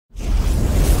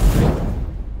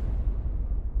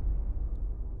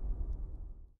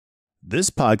This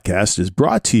podcast is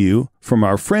brought to you from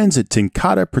our friends at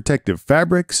TenCate Protective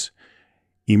Fabrics,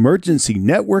 Emergency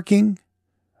Networking,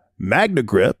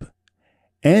 MagneGrip,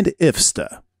 and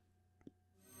IFSTA.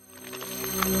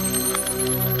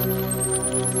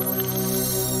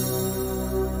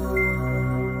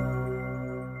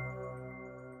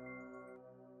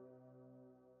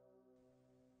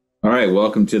 All right,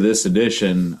 welcome to this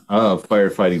edition of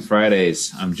Firefighting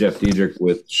Fridays. I'm Jeff Diederich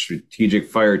with Strategic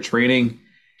Fire Training,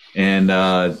 and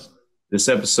this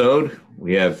episode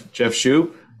we have Jeff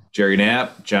Shupe, Jerry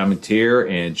Knapp, John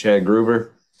Mateer, and Chad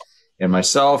Gruver, and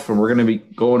myself, and we're going to be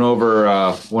going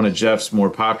over one of Jeff's more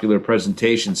popular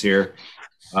presentations here,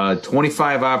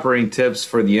 25 operating tips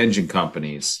for the engine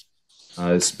companies.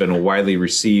 It's been a widely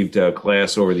received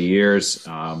class over the years.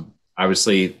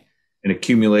 Obviously, an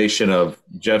accumulation of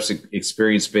Jeff's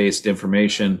experience-based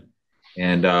information,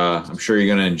 and I'm sure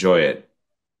you're going to enjoy it.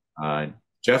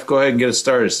 Jeff, go ahead and get us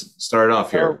started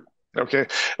off here. Okay.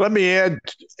 Let me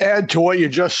add to what you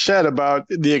just said about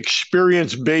the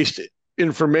experience-based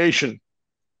information.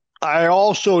 I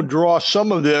also draw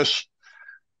some of this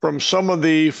from some of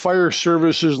the fire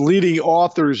service's leading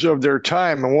authors of their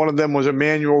time, and one of them was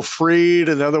Emanuel Freed,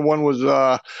 another one was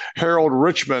Harold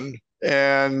Richmond,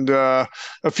 and a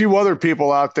few other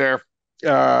people out there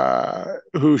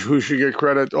who should get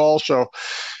credit also,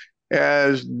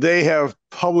 as they have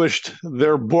published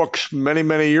their books many,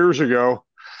 many years ago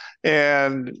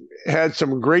and had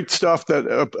some great stuff that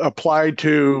applied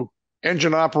to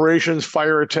engine operations,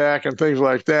 fire attack, and things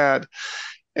like that.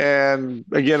 And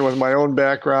again, with my own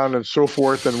background and so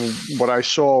forth and what I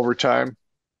saw over time,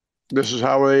 this is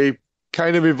how they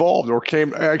kind of evolved or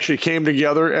came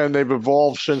together, and they've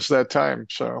evolved since that time.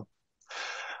 So,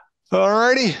 all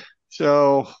righty.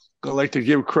 So I'd like to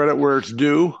give credit where it's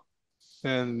due,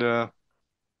 and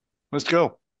let's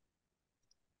go.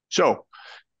 So,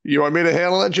 you want me to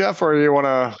handle it, Jeff, or do you want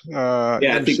to?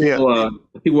 Yeah, I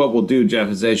think what we'll do, Jeff,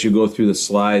 is as you go through the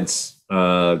slides,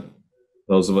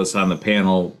 those of us on the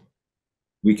panel,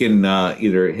 we can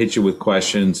either hit you with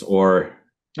questions or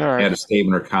add a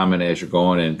statement or comment as you're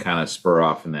going and kind of spur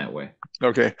off in that way.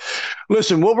 Okay.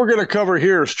 Listen, what we're going to cover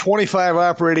here is 25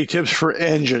 operating tips for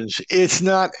engines. It's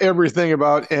not everything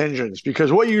about engines,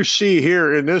 because what you see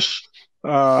here in this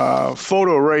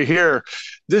photo right here,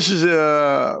 this is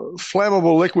a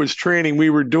flammable liquids training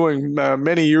we were doing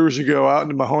many years ago out in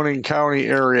the Mahoning County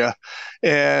area.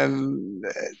 And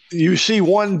you see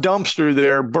one dumpster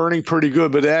there burning pretty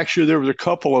good, but actually there was a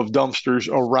couple of dumpsters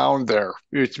around there.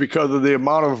 It's because of the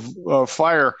amount of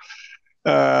fire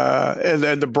and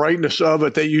the brightness of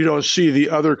it that you don't see the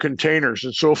other containers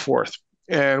and so forth.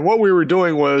 And what we were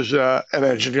doing was an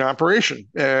engine operation,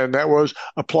 and that was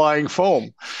applying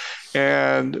foam.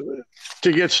 And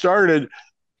to get started,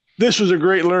 this was a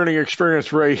great learning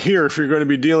experience right here if you're going to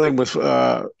be dealing with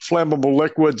flammable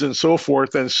liquids and so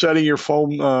forth, and setting your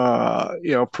foam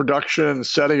production and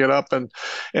setting it up and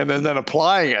then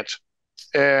applying it.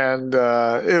 And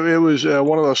it was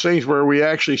one of those things where we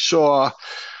actually saw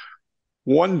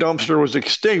one dumpster was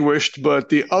extinguished, but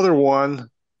the other one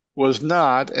was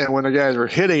not. And when the guys were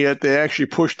hitting it, they actually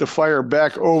pushed the fire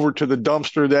back over to the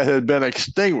dumpster that had been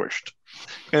extinguished.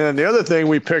 And then the other thing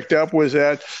we picked up was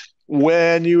that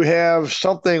when you have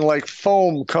something like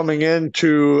foam coming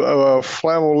into a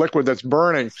flammable liquid that's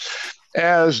burning,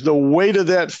 as the weight of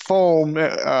that foam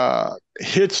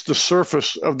hits the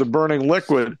surface of the burning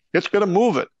liquid, it's going to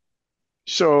move it.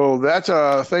 So that's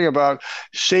a thing about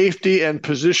safety and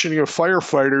positioning of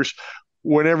firefighters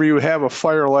whenever you have a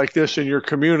fire like this in your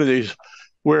communities,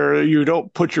 where you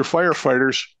don't put your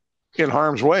firefighters in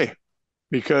harm's way.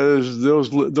 Because those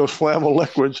flammable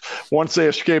liquids, once they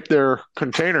escape their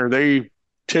container, they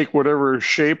take whatever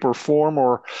shape or form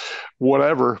or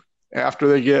whatever after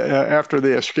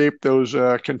they escape those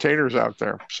containers out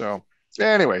there. So,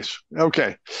 anyways,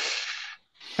 okay,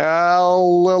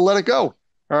 I'll let it go.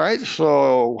 All right,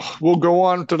 so we'll go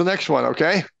on to the next one.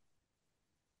 Okay.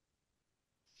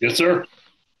 Yes, sir.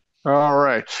 All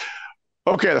right.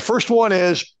 Okay, the first one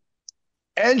is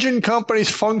engine companies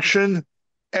function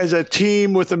as a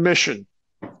team with a mission,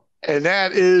 and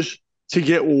that is to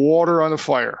get water on the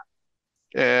fire.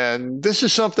 And this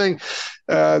is something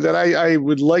that I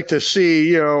would like to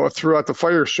see, throughout the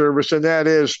fire service, and that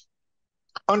is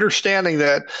understanding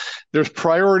that there's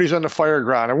priorities on the fire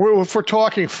ground. And if we're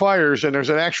talking fires and there's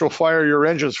an actual fire, your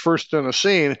engine's first on the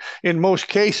scene, in most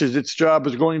cases, its job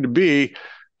is going to be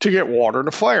to get water in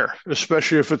the fire,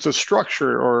 especially if it's a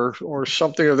structure or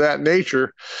something of that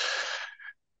nature.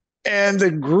 And the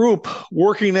group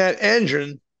working that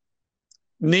engine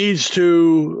needs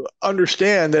to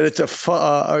understand that it's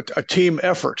a team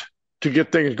effort to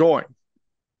get things going.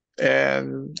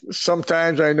 And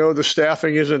sometimes I know the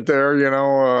staffing isn't there.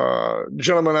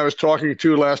 Gentleman I was talking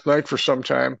to last night for some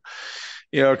time,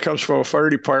 comes from a fire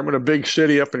department, a big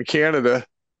city up in Canada.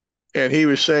 And he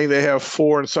was saying they have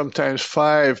 4 and sometimes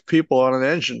 5 people on an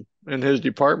engine in his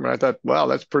department. I thought, wow,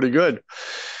 that's pretty good.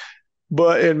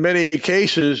 But in many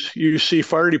cases, you see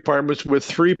fire departments with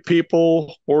 3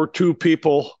 people or 2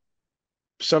 people.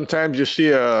 Sometimes you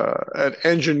see an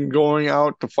engine going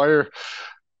out of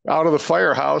the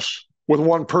firehouse with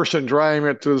 1 person driving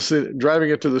it to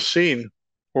the scene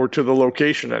or to the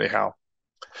location anyhow.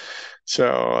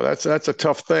 So that's a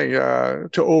tough thing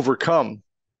to overcome,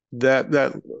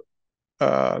 that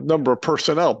number of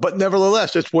personnel. But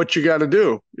nevertheless, it's what you got to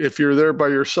do if you're there by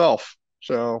yourself.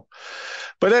 So,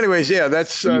 but anyways, yeah,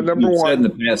 that's number you've 1. said in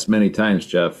the past many times,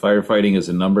 Jeff, firefighting is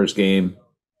a numbers game.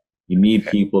 You need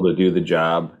people to do the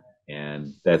job,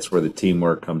 and that's where the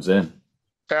teamwork comes in.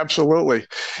 Absolutely.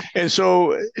 And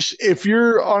so if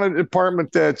you're on a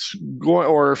department that's going,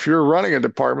 or if you're running a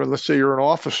department, let's say you're an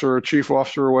officer, a chief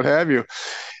officer, or what have you,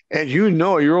 and you're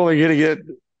only going to get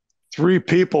 3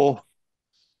 people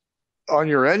on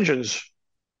your engines,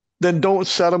 then don't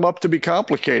set them up to be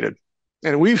complicated.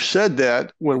 And we've said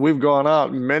that when we've gone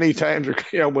out many times,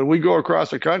 when we go across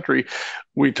the country,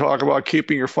 we talk about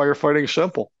keeping your firefighting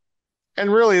simple.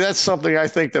 And really, that's something I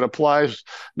think that applies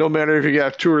no matter if you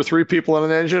got 2 or 3 people on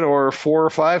an engine or 4 or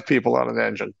 5 people on an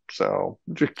engine. So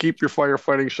just keep your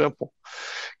firefighting simple,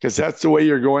 because that's the way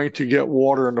you're going to get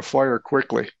water in the fire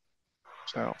quickly.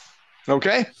 So,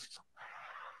 okay.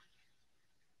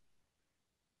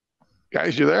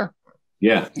 Guys, you there?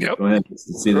 Yeah. Yep. Go ahead.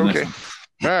 Let's see the next one.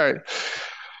 All right.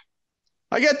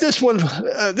 I got this one.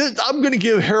 I'm going to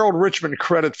give Harold Richmond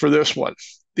credit for this one.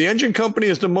 The engine company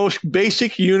is the most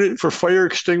basic unit for fire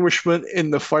extinguishment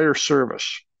in the fire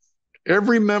service.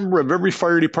 Every member of every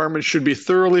fire department should be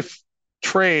thoroughly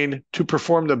trained to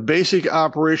perform the basic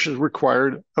operations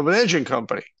required of an engine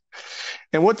company.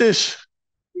 And what this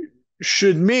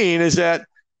should mean is that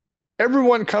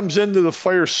everyone comes into the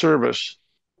fire service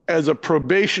as a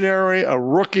probationary, a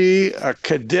rookie, a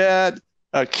cadet,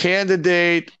 a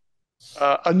candidate,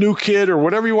 a new kid, or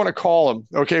whatever you want to call them,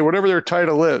 okay, whatever their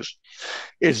title is.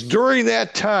 It's during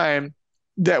that time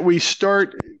that we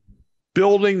start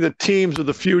building the teams of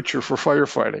the future for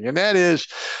firefighting. And that is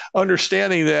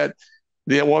understanding that,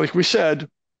 like we said,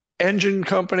 engine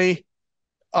company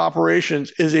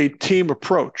operations is a team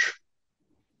approach.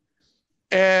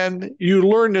 And you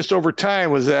learn this over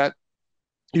time, was that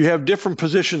you have different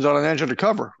positions on an engine to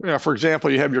cover. For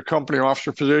example, you have your company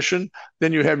officer position,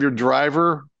 then you have your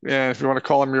driver, and if you want to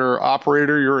call him your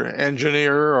operator, your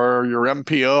engineer, or your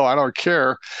MPO, I don't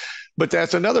care, but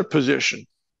that's another position.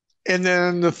 And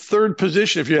then the third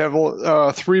position, if you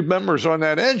have 3 members on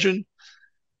that engine,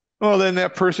 well, then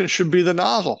that person should be the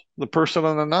nozzle, the person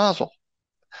on the nozzle.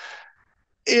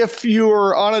 If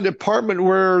you're on a department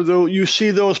where you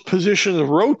see those positions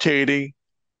rotating,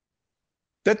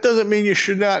 that doesn't mean you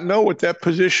should not know what that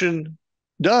position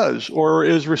does or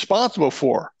is responsible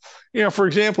for. For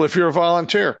example, if you're a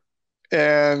volunteer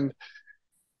and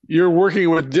you're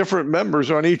working with different members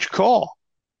on each call,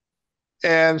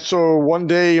 and so one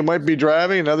day you might be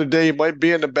driving, another day you might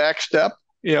be in the back step,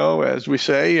 as we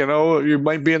say, you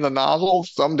might be in the nozzle,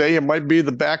 someday you might be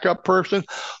the backup person.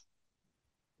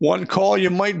 One call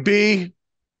you might be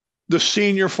the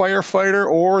senior firefighter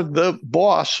or the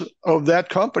boss of that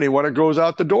company when it goes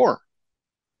out the door.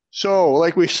 So,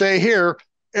 like we say here,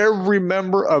 every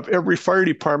member of every fire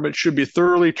department should be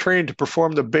thoroughly trained to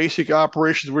perform the basic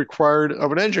operations required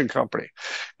of an engine company.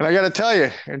 And I got to tell you,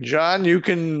 and John, you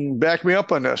can back me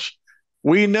up on this.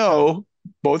 We know,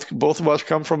 both of us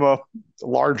come from a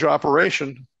large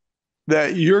operation,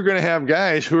 that you're going to have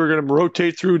guys who are going to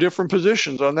rotate through different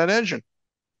positions on that engine.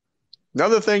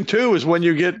 Another thing, too, is when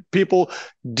you get people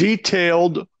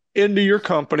detailed into your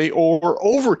company or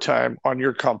overtime on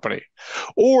your company,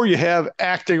 or you have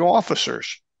acting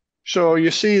officers. So you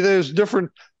see there's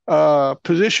different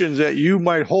positions that you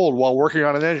might hold while working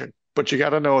on an engine, but you got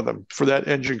to know them for that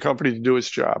engine company to do its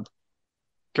job.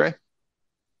 Okay?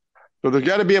 So there's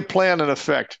got to be a plan in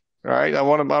effect. All right? I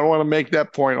want to make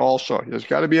that point also. There's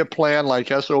got to be a plan like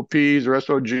SOPs or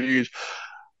SOGs,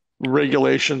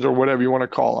 regulations, or whatever you want to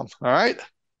call them. All right?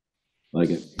 Like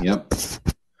it. Yep.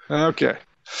 Okay.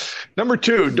 Number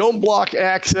 2, don't block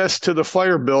access to the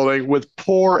fire building with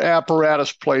poor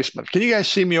apparatus placement. Can you guys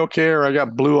see me okay, or I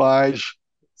got blue eyes,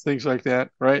 things like that,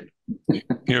 right?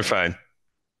 You're fine.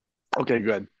 Okay,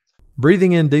 good.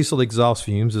 Breathing in diesel exhaust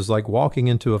fumes is like walking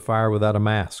into a fire without a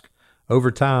mask.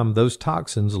 Over time, those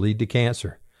toxins lead to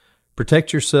cancer.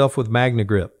 Protect yourself with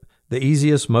MagneGrip. the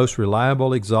easiest, most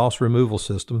reliable exhaust removal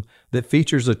system that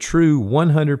features a true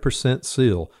 100%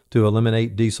 seal to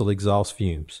eliminate diesel exhaust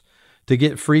fumes. To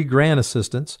get free grant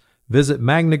assistance, visit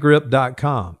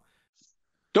MagneGrip.com.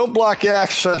 Don't block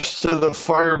access to the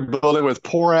fire building with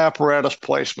poor apparatus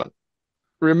placement.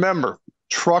 Remember,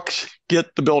 trucks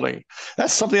get the building.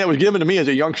 That's something that was given to me as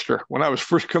a youngster when I was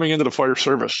first coming into the fire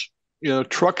service.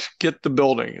 Trucks get the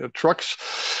building. The trucks,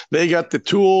 they got the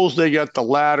tools, they got the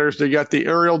ladders, they got the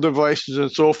aerial devices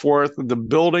and so forth. The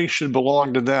building should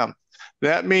belong to them.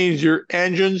 That means your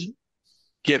engines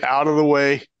get out of the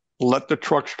way, let the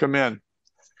trucks come in.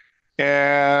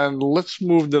 And let's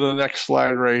move to the next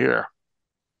slide right here.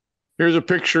 Here's a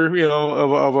picture,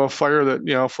 of a fire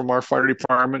that, from our fire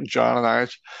department, John and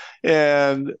I's.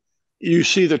 And you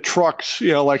see the trucks,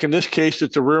 like in this case,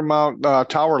 it's a rear mount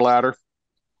tower ladder.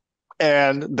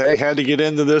 And they had to get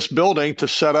into this building to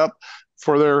set up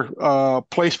for their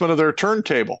placement of their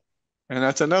turntable. And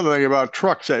that's another thing about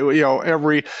trucks that,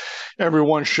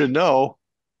 everyone should know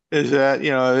is that,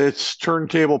 it's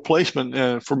turntable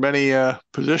placement for many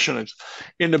positionings.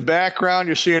 In the background,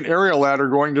 you see an aerial ladder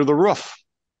going to the roof.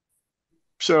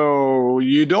 So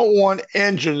you don't want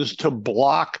engines to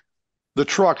block the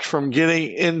trucks from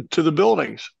getting into the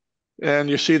buildings. And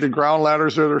you see the ground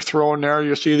ladders that are thrown there.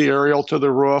 You see the aerial to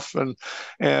the roof and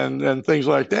things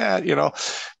like that,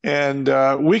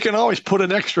 And we can always put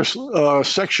an extra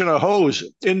section of hose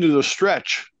into the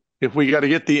stretch if we got to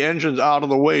get the engines out of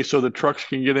the way so the trucks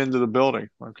can get into the building.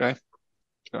 Okay.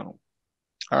 So,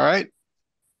 all right.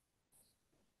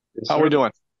 Yes, How are we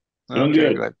doing? Doing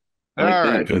Okay, good. All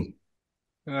right. Good.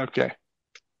 Okay.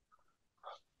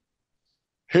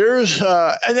 Here's,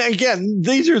 and again,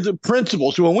 these are the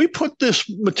principles. When we put this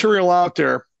material out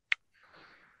there,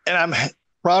 and I'm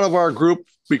proud of our group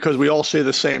because we all say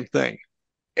the same thing.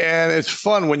 And it's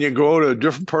fun when you go to a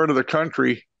different part of the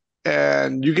country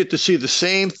and you get to see the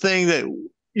same thing that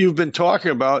you've been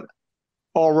talking about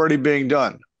already being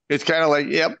done. It's kind of like,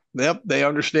 yep, they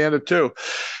understand it too.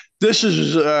 This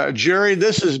is, Jerry,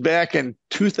 this is back in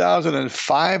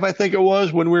 2005, I think it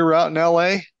was, when we were out in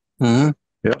LA. Mm-hmm.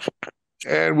 Yep.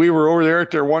 And we were over there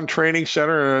at their one training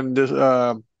center, and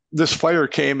this fire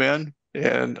came in,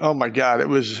 and oh my God, it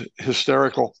was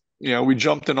hysterical. We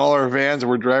jumped in all our vans and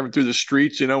we're driving through the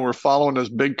streets. We're following this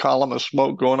big column of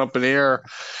smoke going up in the air.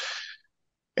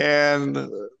 And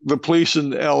the police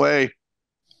in LA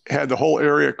had the whole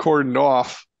area cordoned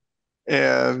off,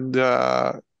 and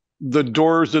the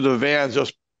doors of the vans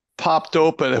just popped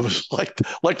open. It was like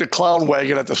the clown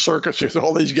wagon at the circus. There's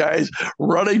all these guys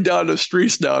running down the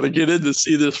streets now to get in to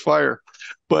see this fire.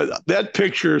 But that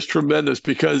picture is tremendous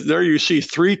because there you see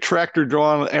 3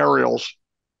 tractor-drawn aerials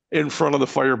in front of the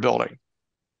fire building.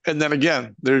 And then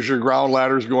again, there's your ground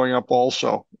ladders going up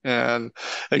also. And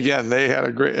again, they had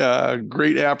a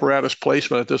great apparatus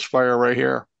placement at this fire right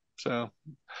here. So,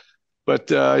 but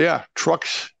yeah,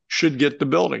 trucks should get the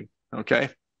building. Okay.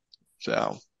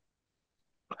 So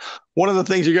one of the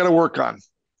things you got to work on,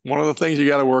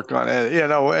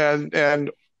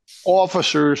 and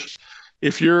officers,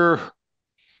 if you're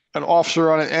an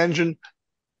officer on an engine,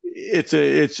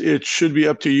 it should be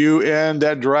up to you and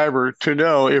that driver to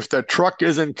know if the truck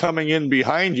isn't coming in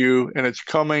behind you and it's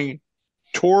coming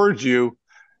towards you,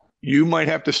 you might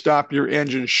have to stop your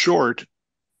engine short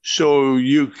so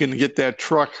you can get that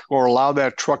truck or allow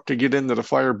that truck to get into the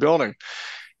fire building.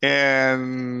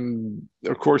 And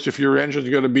of course, if your engine's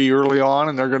going to be early on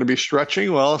and they're going to be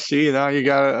stretching, well, see, now you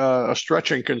got a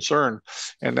stretching concern.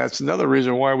 And that's another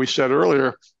reason why we said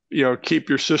earlier, keep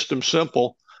your system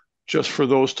simple just for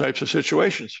those types of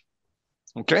situations.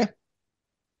 Okay?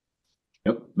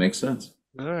 Yep, makes sense.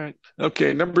 All right.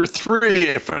 Okay, number 3,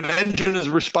 if an engine is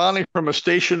responding from a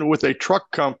station with a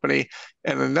truck company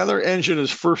and another engine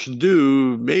is first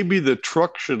due, maybe the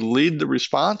truck should lead the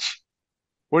response?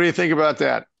 What do you think about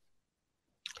that?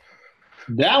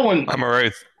 That one, I'm all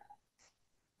right.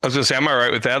 I was going to say, I'm all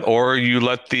right with that. Or you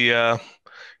let the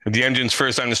engine's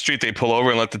first on the street, they pull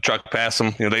over and let the truck pass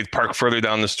them. They park further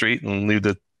down the street and leave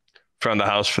the front of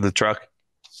the house for the truck.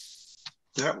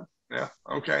 Yeah.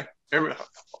 Okay.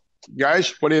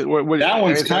 Guys, what that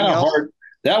one's kind of hard.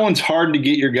 That one's hard to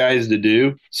get your guys to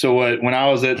do. So when I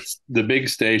was at the big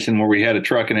station where we had a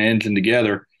truck and an engine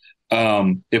together,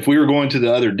 if we were going to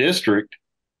the other district,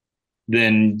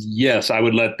 then yes, I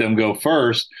would let them go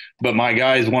first. But my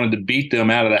guys wanted to beat them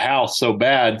out of the house so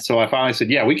bad. So I finally said,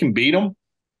 yeah, we can beat them,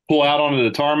 pull out onto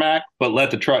the tarmac, but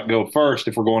let the truck go first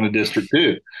if we're going to District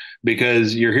 2,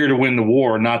 because you're here to win the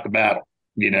war, not the battle.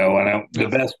 And the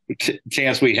best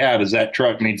chance we have is that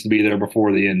truck needs to be there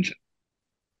before the engine.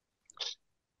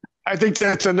 I think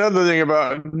that's another thing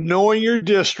about knowing your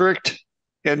district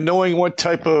and knowing what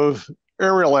type of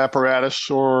aerial apparatus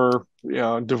or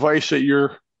device that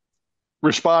you're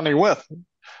responding with.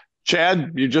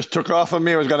 Chad, you just took off on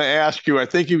me. I was going to ask you. I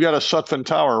think you got a Sutphen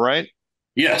tower, right?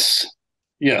 Yes.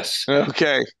 Yes.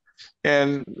 Okay.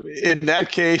 And in that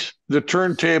case, the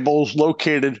turntable's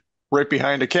located right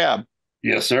behind the cab.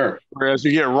 Yes, sir. Whereas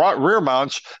you get rear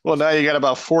mounts, well, now you got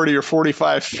about 40 or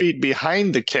 45 feet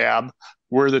behind the cab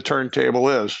where the turntable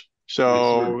is.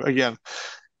 So yes, again,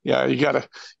 yeah, you got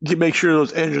to make sure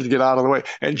those engines get out of the way.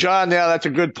 And John, yeah, that's a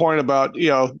good point about,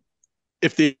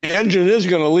 if the engine is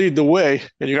going to lead the way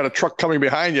and you got a truck coming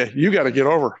behind you, you got to get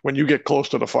over when you get close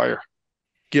to the fire.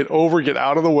 Get over, get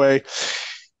out of the way.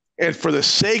 And for the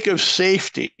sake of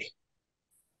safety,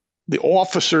 the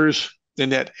officers in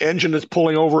that engine that's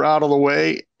pulling over out of the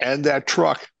way and that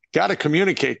truck got to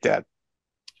communicate that.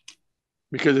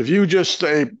 Because if you just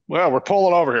say, well, we're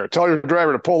pulling over here, tell your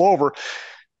driver to pull over,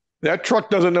 that truck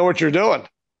doesn't know what you're doing.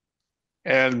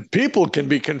 And people can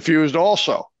be confused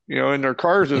also, in their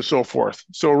cars and so forth.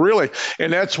 So really,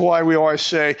 and that's why we always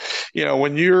say,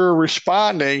 when you're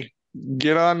responding,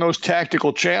 get on those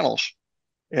tactical channels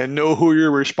and know who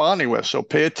you're responding with. So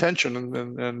pay attention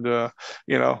and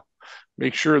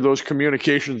make sure those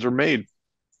communications are made.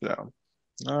 So,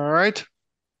 all right.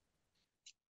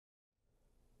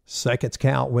 Seconds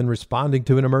count when responding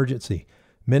to an emergency.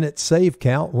 Minutes save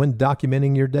count when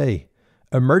documenting your day.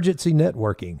 Emergency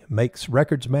networking makes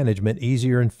records management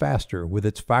easier and faster with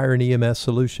its fire and EMS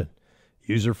solution.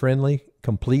 User-friendly,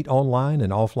 complete online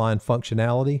and offline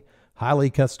functionality,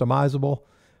 highly customizable,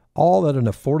 all at an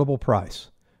affordable price.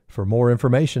 For more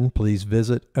information, please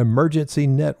visit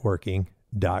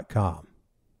emergencynetworking.com.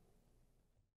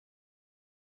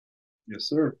 Yes,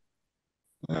 sir.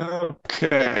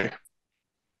 Okay.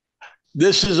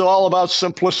 This is all about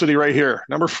simplicity right here.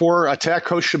 Number 4, attack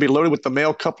hose should be loaded with the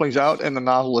male couplings out and the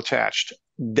nozzle attached.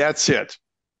 That's it.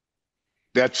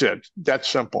 That's it. That's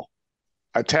simple.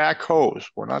 Attack hose.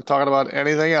 We're not talking about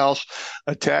anything else.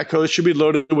 Attack hose should be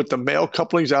loaded with the male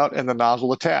couplings out and the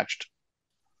nozzle attached.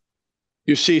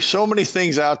 You see so many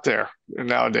things out there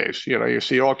nowadays. You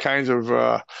see all kinds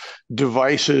of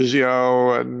devices,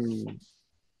 and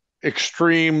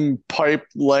extreme pipe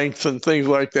lengths and things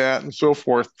like that and so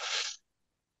forth.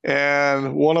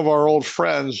 And one of our old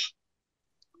friends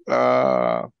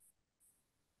made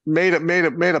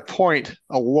a point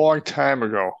a long time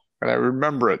ago, and I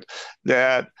remember it,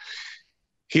 that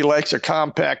he likes a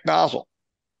compact nozzle.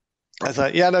 I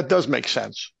thought, yeah, that does make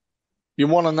sense. You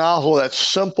want a nozzle that's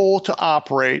simple to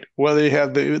operate, whether you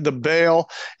have the bail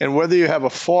and whether you have a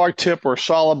fog tip or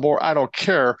solid bore, I don't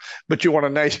care, but you want a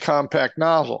nice compact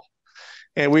nozzle.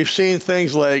 And we've seen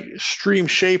things like stream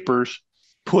shapers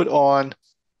put on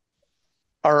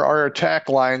our attack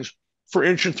lines for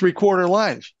 1 3/4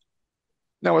 lines.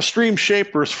 Now, a stream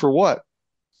shaper is for what?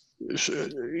 What's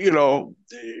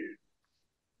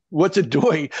it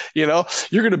doing? You're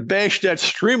going to bash that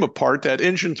stream apart, that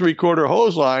 1 3/4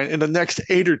 hose line, in the next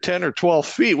 8 or 10 or 12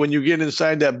 feet when you get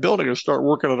inside that building and start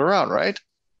working it around, right?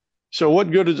 So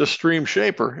what good is a stream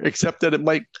shaper except that it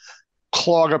might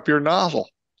clog up your nozzle?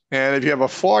 And if you have a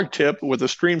fog tip with a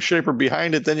stream shaper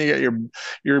behind it, then you get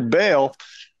your bail.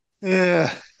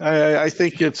 Yeah, I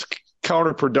think it's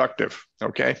counterproductive.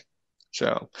 Okay.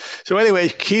 So anyway,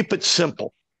 keep it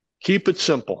simple. Keep it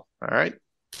simple. All right.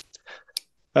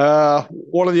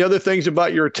 One of the other things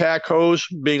about your attack hose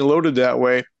being loaded that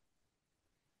way,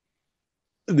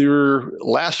 your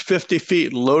last 50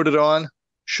 feet loaded on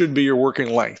should be your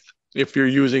working length if you're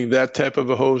using that type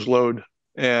of a hose load.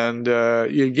 And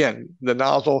again, the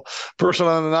person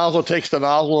on the nozzle takes the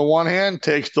nozzle in one hand,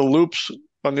 takes the loops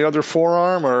on the other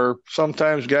forearm, or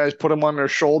sometimes guys put them on their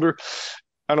shoulder.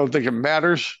 I don't think it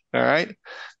matters. All right.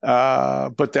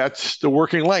 But that's the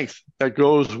working length that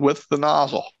goes with the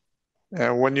nozzle.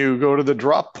 And when you go to the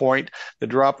drop point,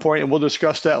 and we'll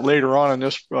discuss that later on in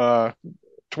this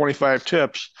 25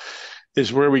 tips,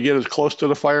 is where we get as close to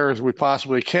the fire as we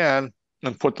possibly can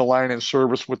and put the line in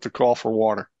service with the call for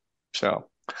water. So,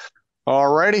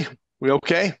 all righty. We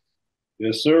okay?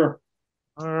 Yes, sir.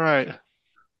 All right.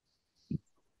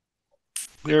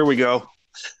 There we go.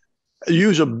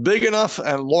 Use a big enough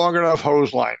and long enough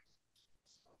hose line.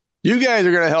 You guys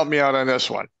are going to help me out on this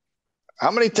one.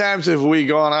 How many times have we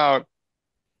gone out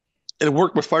and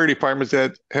worked with fire departments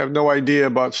that have no idea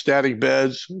about static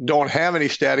beds, don't have any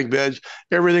static beds?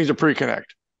 Everything's a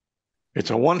pre-connect.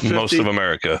 It's a 150. Most of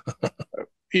America.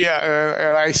 Yeah,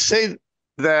 and I say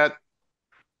that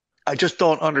I just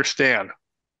don't understand,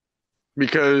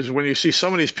 because when you see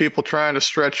some of these people trying to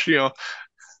stretch, the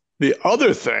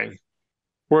other thing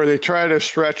where they try to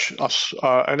stretch an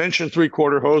 1.75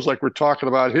 inch hose like we're talking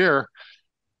about here,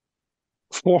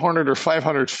 400 or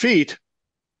 500 feet,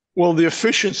 well, the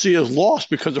efficiency is lost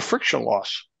because of friction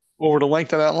loss over the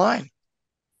length of that line.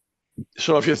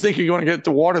 So if you think you're going to get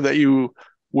the water that you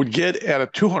would get at a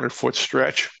 200-foot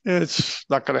stretch, it's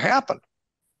not going to happen.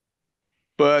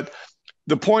 But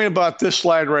the point about this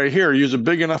slide right here, use a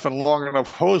big enough and long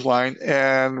enough hose line.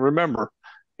 And remember,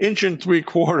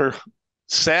 1.75 inch,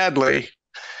 sadly,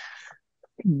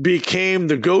 became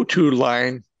the go-to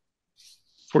line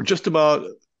for just about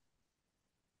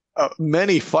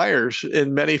many fires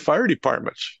in many fire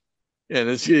departments. And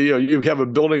it's, you have a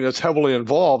building that's heavily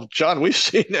involved. John, we've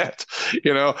seen that.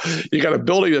 You got a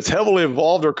building that's heavily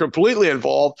involved or completely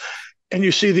involved, and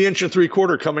you see the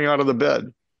 1.75 inch coming out of the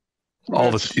bed.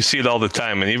 You see it all the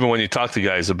time. And even when you talk to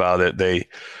guys about it,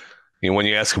 when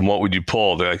you ask them, what would you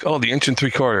pull? They're like, oh, the 1.75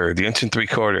 inch, the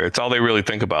 1.75 inch. It's all they really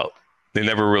think about. They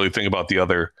never really think about the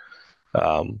other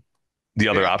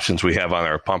options we have on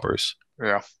our pumpers.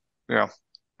 Yeah. Yeah.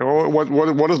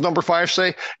 What does number 5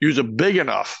 say? Use a big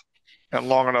enough and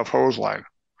long enough hose line.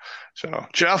 So,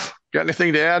 Jeff, got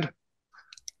anything to add?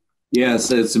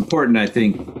 Yes, it's important, I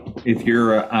think, if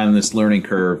you're on this learning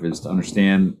curve, is to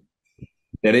understand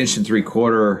that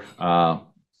 1.75 inch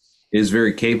is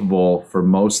very capable for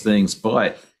most things,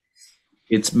 but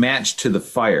it's matched to the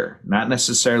fire, not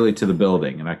necessarily to the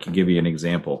building. And I can give you an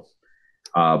example.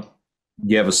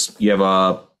 You have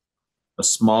a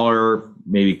smaller,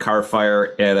 maybe car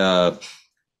fire at a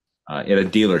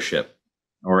dealership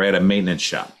or at a maintenance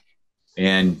shop,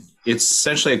 and it's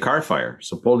essentially a car fire.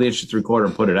 So pull the 1.75 inch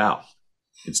and put it out.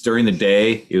 It's during the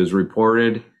day. It was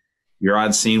reported. You're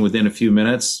on scene within a few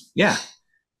minutes. Yeah.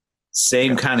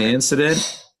 Same kind of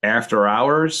incident. After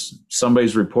hours,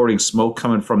 somebody's reporting smoke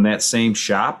coming from that same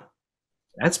shop.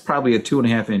 That's probably a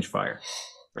 2.5 inch fire.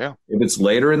 Yeah. If it's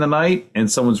later in the night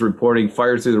and someone's reporting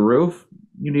fire through the roof,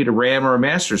 you need a RAM or a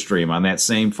master stream on that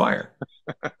same fire.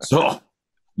 So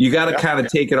you got to kind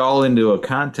of take it all into a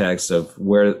context of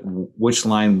which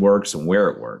line works and where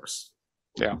it works.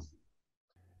 Yeah.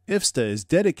 IFSTA is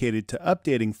dedicated to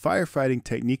updating firefighting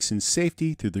techniques and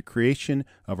safety through the creation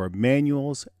of our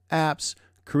manuals, apps,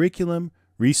 curriculum,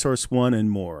 Resource One, and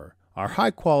more. Our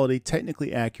high-quality,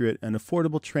 technically accurate, and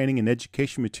affordable training and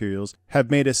education materials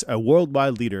have made us a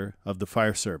worldwide leader of the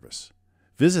fire service.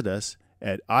 Visit us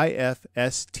at ifsta.org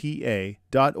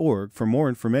for more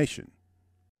information.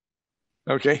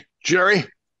 Okay. Jerry?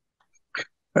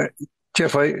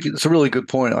 Jeff, it's a really good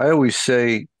point. I always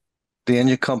say the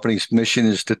engine company's mission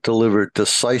is to deliver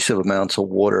decisive amounts of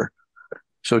water.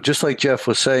 So just like Jeff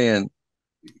was saying,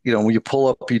 when you pull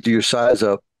up, you do your size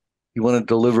up, you want to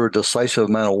deliver a decisive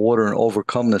amount of water and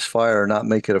overcome this fire, not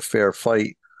make it a fair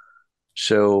fight.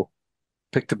 So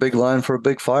pick the big line for a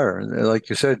big fire. And like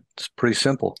you said, it's pretty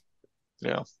simple.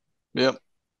 Yeah. Yep.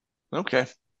 Okay.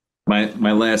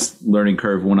 My last learning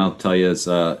curve one I'll tell you is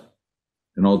an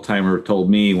old timer told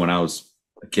me when I was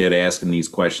a kid asking these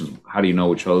questions, how do you know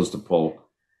which hose to pull?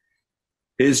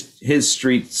 His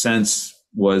street sense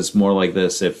was more like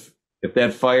this. If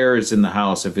that fire is in the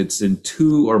house, if it's in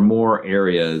 2 or more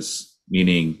areas,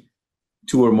 meaning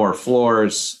 2 or more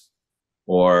floors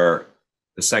or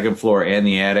the second floor and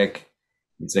the attic,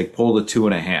 it's like pull the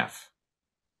 2.5.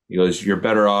 He goes, you're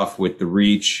better off with the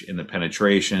reach and the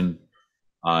penetration.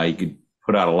 You could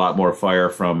put out a lot more fire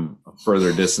from a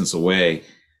further distance away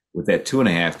with that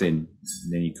 2.5 than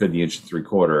you could the 1.75 inch.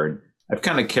 And I've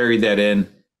kind of carried that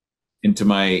into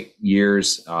my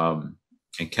years and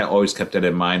always kept that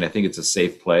in mind. I think it's a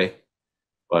safe play,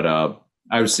 but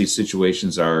obviously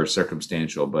situations are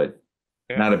circumstantial, but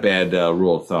not a bad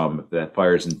rule of thumb. If that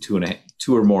fire's in 2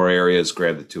 or more areas,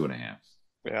 grab the 2.5.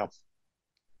 Yeah.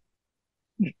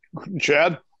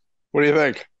 Chad, what do you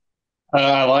think?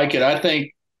 I like it. I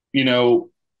think, you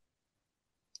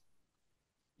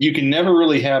can never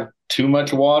really have too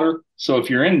much water. So if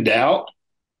you're in doubt,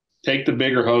 take the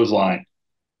bigger hose line.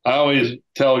 I always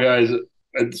tell guys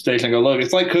at the station, I go, look,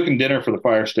 it's like cooking dinner for the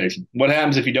fire station. What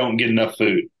happens if you don't get enough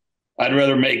food? I'd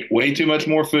rather make way too much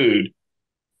more food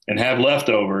and have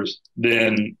leftovers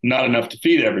than not enough to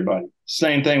feed everybody.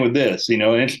 Same thing with this,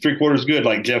 1.75 inch is good,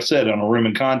 like Jeff said, on a room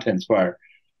and contents fire.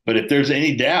 But if there's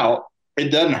any doubt, it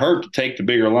doesn't hurt to take the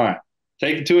bigger line.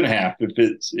 Take the 2.5.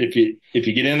 If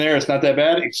you get in there, it's not that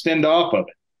bad. Extend off of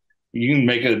it. You can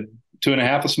make a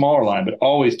 2.5 a smaller line, but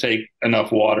always take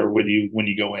enough water with you when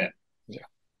you go in. Yeah.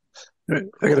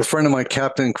 I got a friend of mine,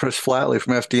 Captain Chris Flatley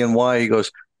from FDNY. He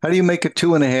goes, "How do you make a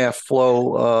 2.5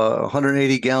 flow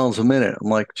 180 gallons a minute?" I'm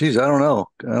like, "Geez, I don't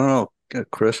know,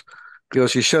 Chris." He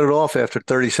goes, "You shut it off after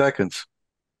 30 seconds."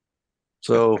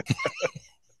 So.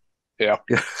 Yeah.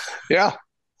 Yeah.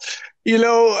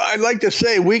 I'd like to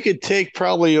say we could take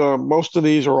probably most of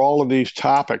these or all of these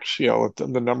topics,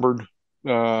 the numbered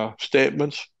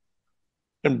statements,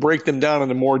 and break them down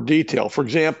into more detail. For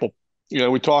example,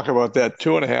 we talk about that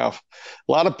 2.5.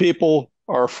 A lot of people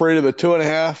are afraid of the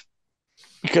 2.5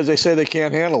 because they say they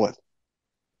can't handle it.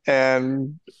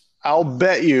 And I'll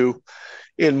bet you,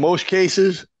 in most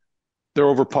cases, they're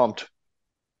overpumped.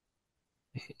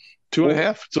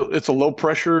 2.5. So it's a low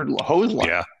pressure hose line.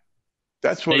 Yeah.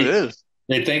 That's what it is.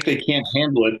 They think they can't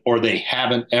handle it, or they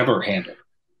haven't ever handled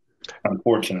it,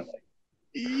 unfortunately.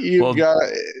 You've got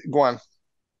to go on.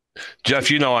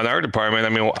 Jeff, in our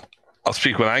department, I'll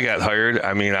speak when I got hired.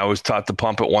 I was taught to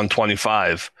pump at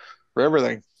 125 for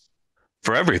everything.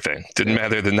 For everything. Didn't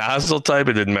matter the nozzle type.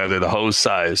 It didn't matter the hose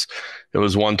size. It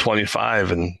was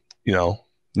 125. And,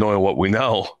 knowing what we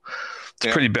know, it's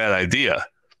a pretty bad idea,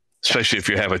 especially if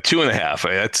you have a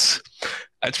 2.5.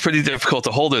 That's pretty difficult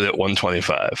to hold it at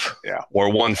 125 or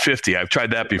 150. I've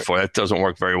tried that before. That doesn't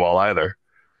work very well either.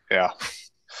 Yeah.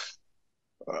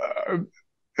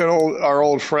 Our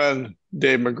old friend,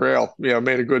 Dave McGrail,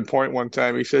 made a good point one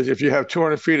time. He says, if you have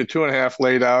 200 feet of 2.5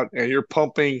 laid out and you're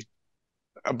pumping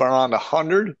around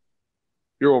 100,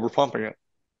 you're over pumping it.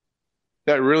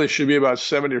 That really should be about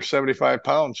 70 or 75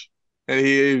 pounds. And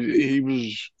he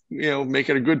was,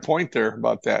 making a good point there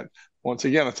about that. Once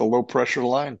again, it's a low pressure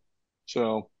line.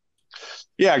 So,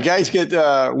 guys get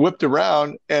whipped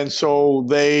around, and so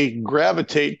they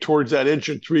gravitate towards that 1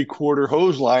 3/4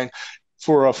 hose line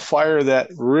for a fire that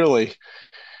really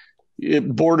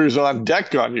it borders on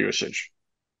deck gun usage.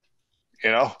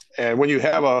 And when you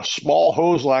have a small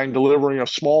hose line delivering a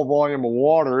small volume of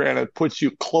water and it puts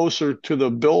you closer to the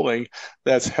building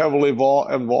that's heavily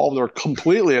involved or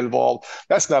completely involved,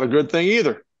 that's not a good thing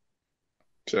either.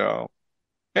 So,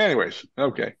 anyways,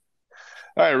 okay.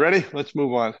 All right, ready? Let's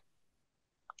move on.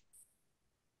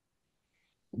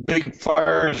 Big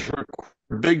fires require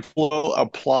big flow,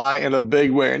 apply in a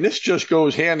big way. And this just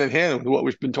goes hand in hand with what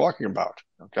we've been talking about,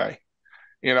 okay?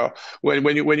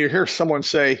 When you hear someone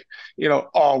say,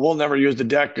 oh, we'll never use the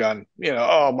deck gun,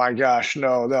 oh my gosh,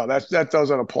 no, that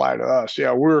doesn't apply to us.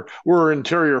 Yeah, we're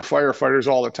interior firefighters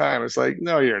all the time. It's like,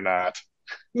 no, you're not.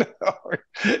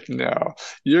 No,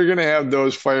 you're going to have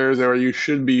those fires where you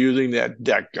should be using that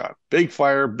deck gun. Big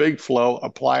fire, big flow,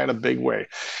 apply in a big way.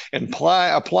 And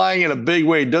applying in a big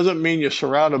way doesn't mean you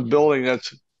surround a building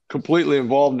that's completely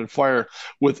involved in fire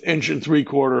with 1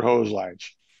 3/4 hose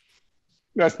lines.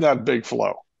 That's not big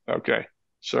flow. Okay,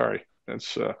 sorry.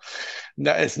 That's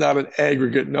it's not an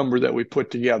aggregate number that we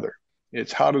put together.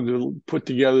 It's how to put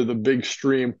together the big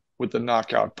stream with the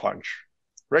knockout punch.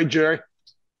 Right, Jerry?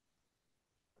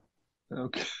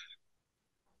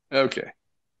 Okay.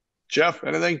 Jeff,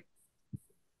 anything?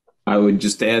 I would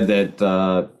just add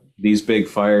that these big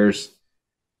fires,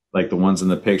 like the ones in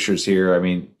the pictures here,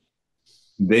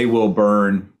 they will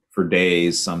burn for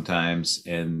days sometimes,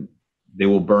 and they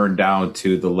will burn down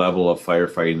to the level of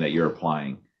firefighting that you're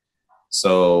applying.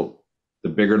 So the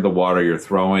bigger the water you're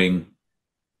throwing,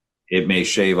 it may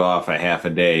shave off a half a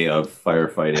day of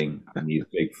firefighting on these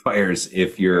big fires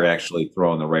if you're actually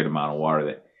throwing the right amount of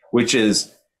water, which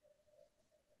is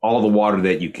all the water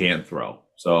that you can throw.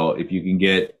 So if you can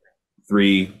get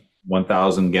 3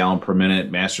 1,000 gallon per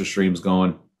minute master streams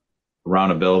going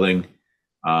around a building,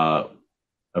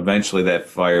 eventually that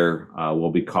fire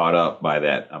will be caught up by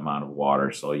that amount of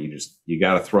water. So you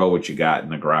got to throw what you got in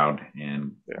the ground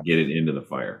and get it into the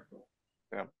fire.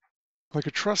 Yeah. Like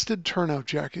a trusted turnout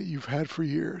jacket you've had for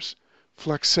years,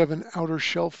 Flex 7 outer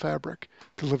shell fabric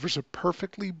delivers a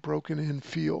perfectly broken in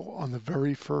feel on the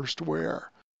very first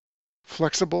wear.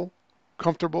 Flexible,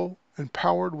 comfortable, and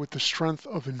powered with the strength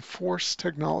of Enforce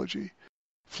technology,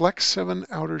 Flex 7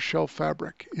 outer shell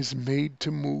fabric is made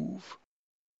to move.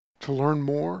 To learn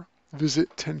more,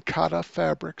 visit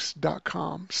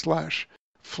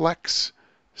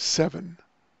tencatafabrics.com/flex7.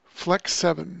 Flex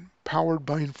 7, powered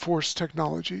by Enforce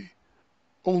technology,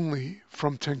 only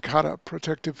from TenCate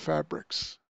Protective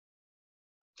Fabrics.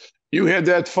 You had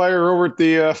that fire over at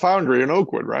the foundry in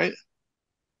Oakwood, right?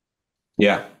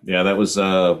 Yeah, that was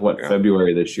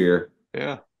February this year.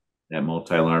 Yeah, that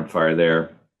multi-alarm fire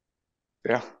there.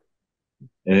 Yeah,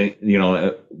 and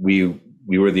we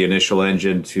were the initial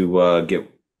engine to get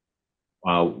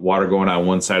water going on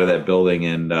one side of that building,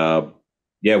 and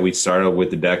we started with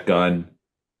the deck gun,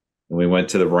 and we went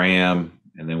to the ram,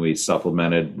 and then we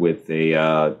supplemented with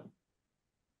the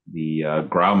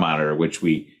ground monitor, which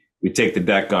we take the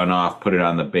deck gun off, put it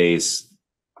on the base,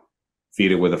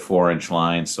 feed it with a 4-inch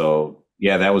line. So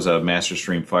that was a master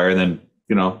stream fire. And then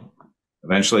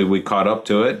eventually we caught up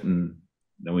to it, and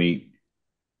then we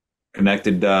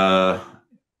connected a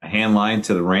hand line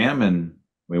to the ram, and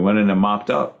we went in and mopped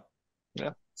up.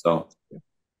 Yeah. So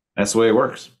that's the way it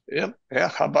works. Yep. Yeah.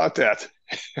 How about that?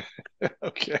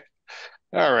 Okay.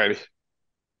 All righty.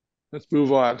 Let's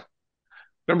move on.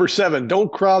 Number 7,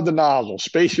 don't crowd the nozzle.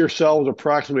 Space yourselves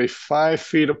approximately 5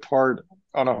 feet apart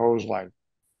on a hose line.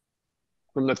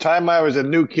 From the time I was a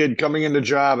new kid coming in the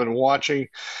job and watching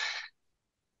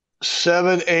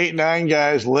 7, 8, 9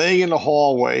 guys laying in the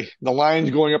hallway, the lines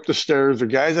going up the stairs, the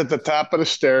guys at the top of the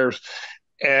stairs,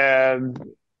 and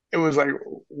it was like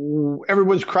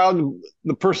everyone's crowding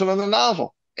the person on the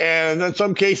nozzle. And in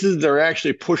some cases, they're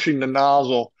actually pushing the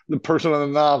person on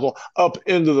the nozzle up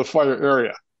into the fire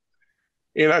area.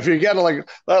 If you got to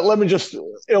let me just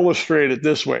illustrate it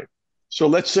this way. So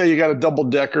let's say you got a double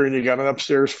decker and you got an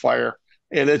upstairs fire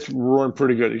and it's roaring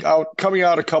pretty good. Coming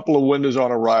out a couple of windows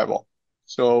on arrival.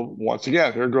 So once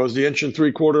again, here goes the 1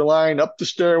 3/4 line up the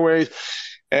stairways,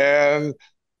 and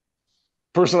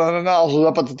person on the nozzle is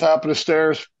up at the top of the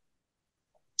stairs.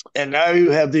 And now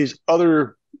you have these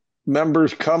other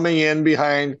members coming in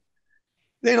behind.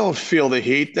 They don't feel the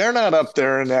heat. They're not up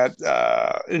there in that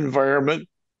environment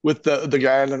with the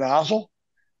guy on the nozzle.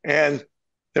 And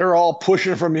they're all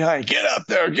pushing from behind. Get up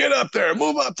there,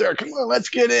 move up there. Come on, let's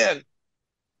get in.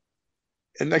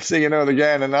 And next thing you know, the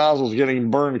guy on the nozzle is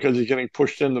getting burned because he's getting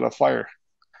pushed into the fire.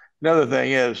 Another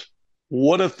thing is,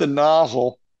 what if the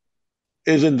nozzle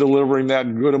isn't delivering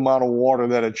that good amount of water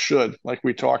that it should, like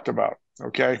we talked about?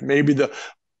 Okay, maybe the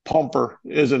pumper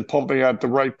isn't pumping out the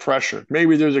right pressure.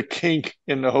 Maybe there's a kink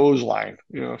in the hose line,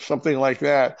 something like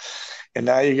that. And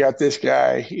now you got this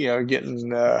guy, getting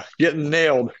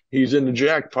nailed. He's in the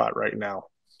jackpot right now.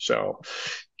 So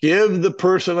give the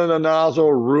person in the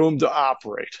nozzle room to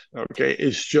operate. Okay,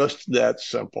 it's just that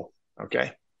simple.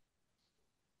 Okay.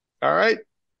 All right.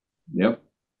 Yep.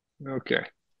 Okay.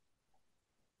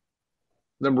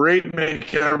 Number 8,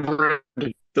 make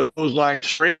the hose line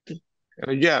straight. And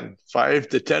again, 5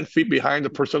 to 10 feet behind the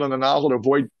person on the nozzle to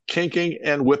avoid kinking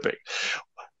and whipping.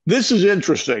 This is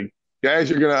interesting.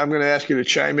 Guys, I'm going to ask you to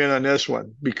chime in on this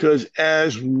one, because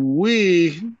as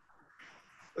we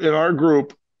in our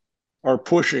group are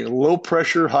pushing low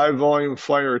pressure, high volume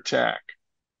fire attack,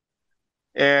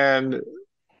 and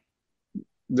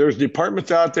there's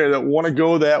departments out there that want to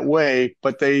go that way,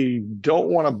 but they don't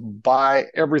want to buy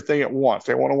everything at once.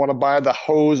 They want to buy the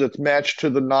hose that's matched to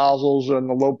the nozzles and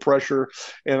the low pressure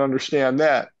and understand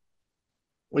that.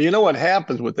 Well, you know what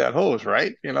happens with that hose,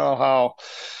 right? You know how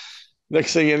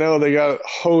next thing you know, they got a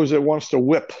hose that wants to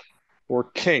whip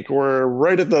or kink or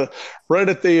right behind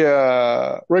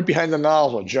the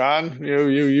nozzle. John,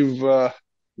 you've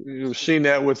seen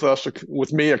that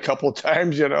with me a couple of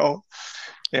times,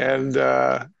 and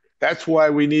that's why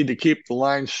we need to keep the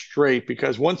line straight,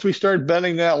 because once we start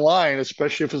bending that line,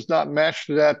 especially if it's not matched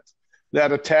to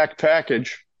that attack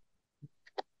package,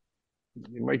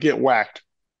 you might get whacked.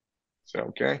 So,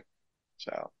 okay.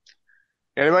 So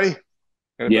anybody?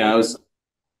 Yeah,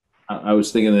 I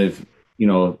was thinking of,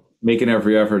 making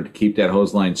every effort to keep that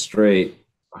hose line straight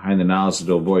behind the nozzle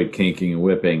to avoid kinking and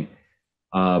whipping,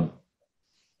 and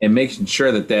making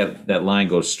sure that line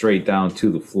goes straight down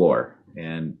to the floor,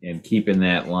 and keeping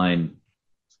that line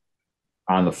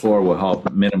on the floor will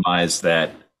help minimize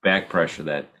that back pressure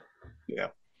that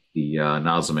the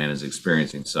nozzle man is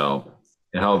experiencing. So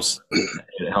it helps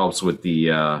with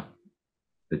the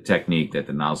technique that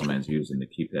the nozzle man's using to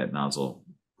keep that nozzle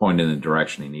pointed in the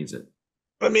direction he needs it.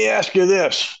 Let me ask you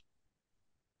this.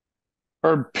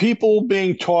 Are people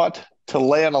being taught to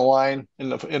lay on a line in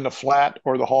the flat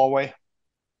or the hallway?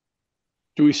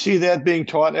 Do we see that being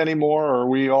taught anymore? Or are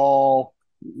we all,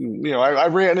 I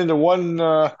ran into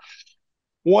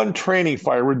one training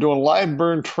fire. We're doing live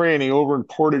burn training over in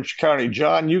Portage County.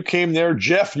 John, you came there.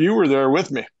 Jeff, you were there with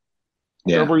me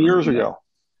several years ago.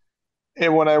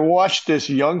 And when I watched this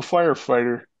young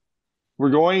firefighter, we're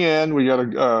going in, we got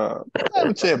I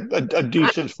would say a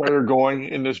decent fire going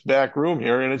in this back room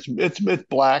here, and it's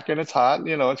black and it's hot,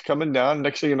 it's coming down.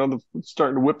 Next thing you know, it's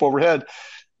starting to whip overhead.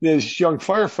 This young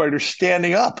firefighter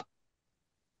standing up,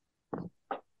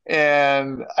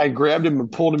 and I grabbed him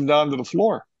and pulled him down to the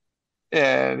floor,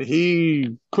 and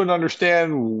he couldn't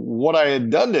understand what I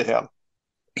had done to him.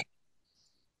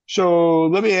 So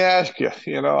let me ask you,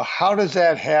 how does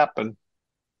that happen?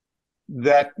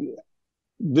 That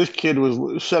this kid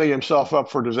was setting himself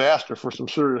up for disaster, for some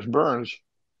serious burns.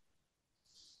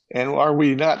 And are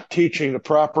we not teaching the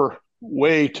proper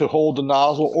way to hold the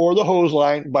nozzle or the hose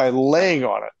line by laying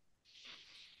on it?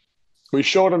 We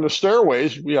showed on the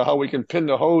stairways, how we can pin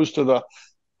the hose to the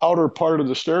outer part of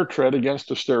the stair tread against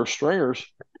the stair stringers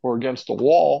or against the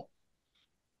wall.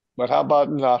 But how about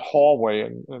in that hallway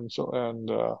and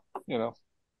you know,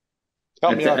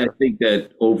 help me out I here. think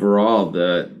that overall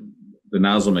the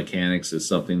nozzle mechanics is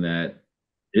something that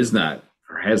is not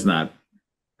or has not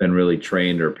been really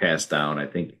trained or passed down. I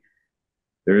think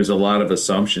there's a lot of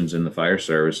assumptions in the fire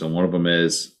service, and one of them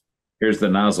is, here's the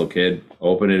nozzle, kid.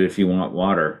 Open it if you want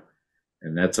water,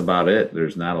 and that's about it.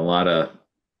 There's not a lot of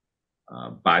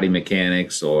body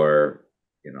mechanics or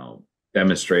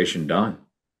demonstration done.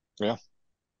 Yeah.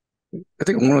 I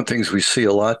think one of the things we see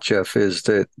a lot, Jeff, is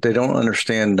that they don't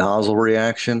understand nozzle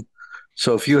reaction.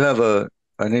 So if you have an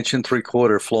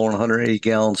 1.75 inch flowing 180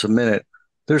 gallons a minute,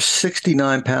 there's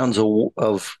 69 pounds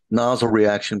of nozzle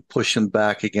reaction pushing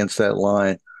back against that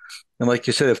line. And like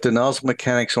you said, if the nozzle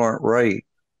mechanics aren't right,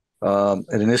 and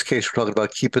in this case, we're talking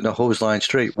about keeping the hose line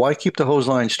straight. Why keep the hose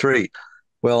line straight?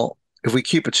 Well, if we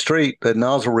keep it straight, that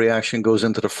nozzle reaction goes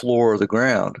into the floor or the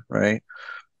ground, right?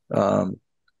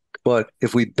 But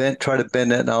if we try to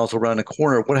bend that nozzle around the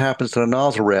corner, what happens to the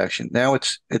nozzle reaction? Now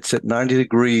it's at 90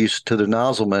 degrees to the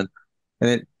nozzleman,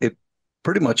 and it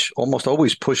pretty much almost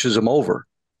always pushes them over.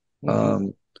 Mm-hmm.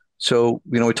 So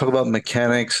we talk about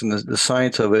mechanics and the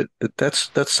science of it.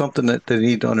 That's something that they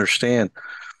need to understand.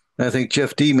 And I think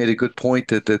Jeff D made a good point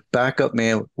that the backup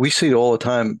man, we see it all the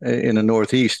time in the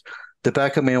Northeast. The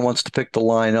backup man wants to pick the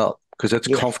line up because that's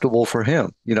comfortable for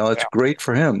him. It's great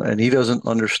for him, and he doesn't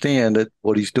understand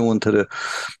what he's doing to the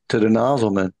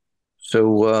nozzleman.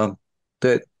 So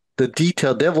that the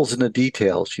devil's in the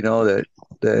details.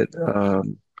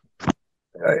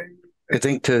 I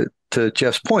think to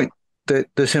Jeff's point that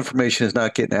this information is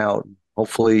not getting out.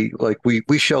 Hopefully, like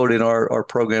we showed in our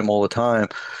program all the time,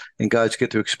 and guys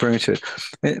get to experience it.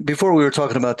 And before we were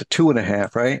talking about the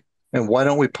 2.5, right? And why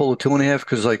don't we pull the 2.5?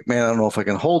 Because man, I don't know if I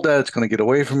can hold that. It's going to get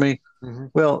away from me. Mm-hmm.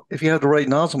 Well, if you have the right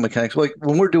nozzle mechanics, like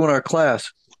when we're doing our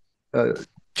class,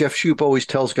 Jeff Shupe always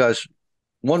tells guys,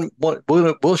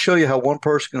 we'll show you how one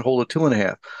person can hold a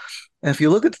 2.5. And if you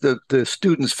look at the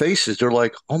students' faces, they're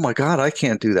like, oh my God, I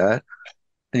can't do that.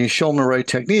 And you show them the right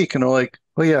technique, and they're like,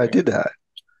 oh yeah, I did that.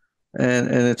 And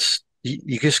it's,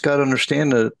 you just got to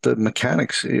understand the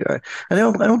mechanics. I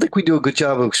don't think we do a good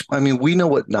job of. We know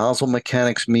what nozzle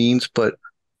mechanics means, but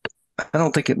I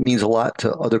don't think it means a lot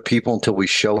to other people until we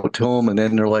show it to them, and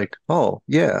then they're like, "Oh,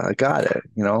 yeah, I got it."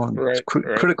 Right, it's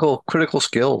critical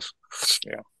skills.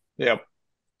 Yeah.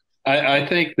 I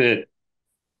think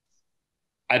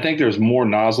there's more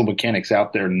nozzle mechanics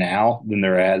out there now than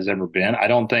there has ever been. I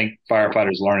don't think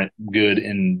firefighters learn it good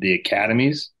in the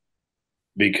academies,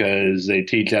 because they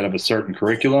teach out of a certain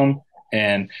curriculum.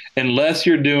 And unless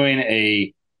you're doing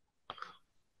a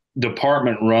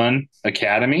department run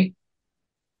academy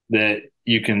that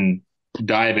you can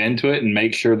dive into it and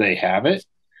make sure they have it.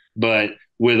 But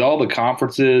with all the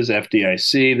conferences,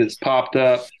 FDIC that's popped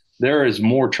up, there is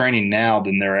more training now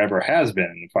than there ever has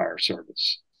been in the fire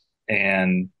service.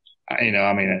 And,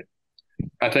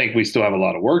 I think we still have a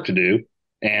lot of work to do.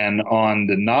 And on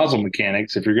the nozzle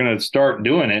mechanics, if you're going to start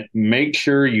doing it, make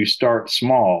sure you start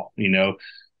small.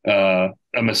 A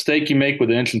mistake you make with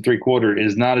 1.75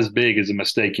 inches is not as big as a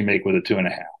mistake you make with a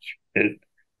 2.5.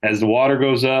 As the water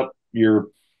goes up,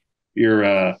 your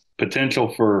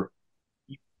potential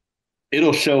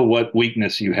it'll show what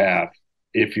weakness you have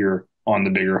if you're on the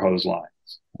bigger hose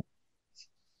lines.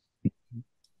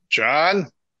 John?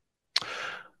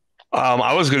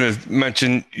 I was going to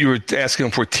mention, you were asking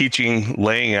if we're teaching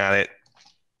laying on it.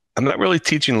 I'm not really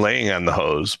teaching laying on the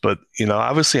hose, but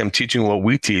obviously I'm teaching what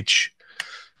we teach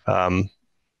to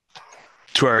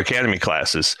our academy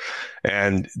classes.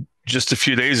 And just a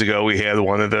few days ago, we had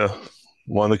one of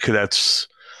the cadets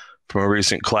from a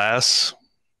recent class.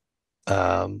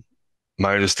 My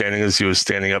understanding is he was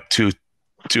standing up too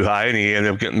high, and he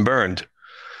ended up getting burned,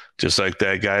 just like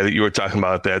that guy that you were talking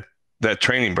about, that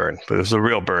training burn, but it was a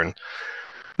real burn.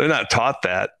 They're not taught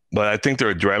that, but I think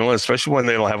their adrenaline, especially when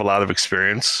they don't have a lot of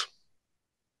experience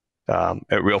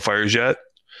at real fires yet,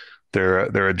 their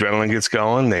adrenaline gets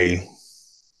going. They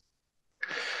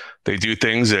do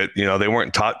things that they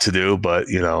weren't taught to do, but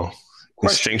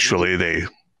instinctually they.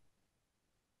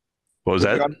 What was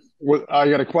that? I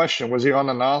got a question. Was he on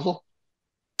the nozzle?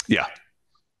 Yeah.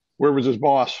 Where was his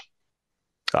boss?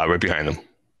 Right behind him.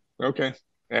 Okay.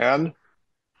 And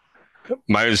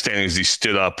my understanding is he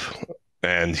stood up,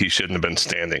 and he shouldn't have been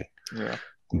standing. Yeah.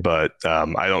 But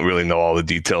I don't really know all the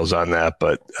details on that.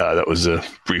 But that was the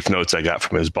brief notes I got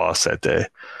from his boss that day.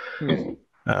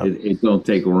 It don't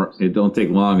take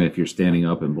long if you're standing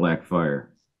up in black fire.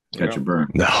 Catch a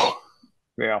burn. No.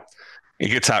 Yeah. It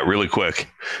gets hot really quick.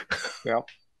 Yeah.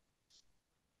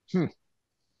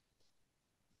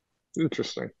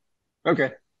 Interesting.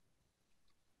 Okay.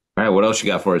 All right, what else you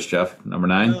got for us, Jeff? Number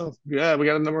 9? Yeah, we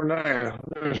got a number 9.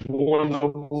 There's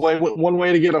one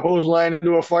way to get a hose line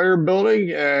into a fire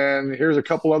building, and here's a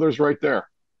couple others right there.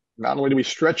 Not only do we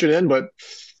stretch it in, but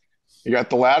you got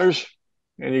the ladders,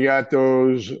 and you got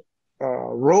those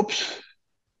ropes.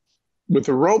 With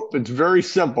the rope, it's very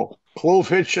simple. Clove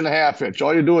hitch and a half hitch.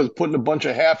 All you do is putting a bunch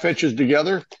of half hitches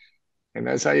together, and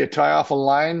that's how you tie off a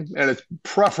line. And it's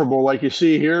preferable, like you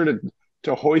see here,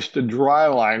 to hoist a dry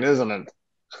line, isn't it?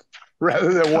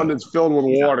 Rather than one that's filled with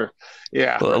water.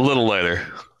 Yeah. A little lighter.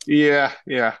 Yeah.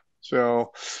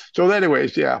 So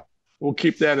anyways, yeah, we'll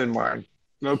keep that in mind.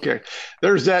 Okay.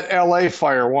 There's that LA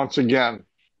fire once again.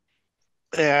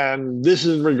 And this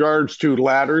is in regards to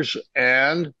ladders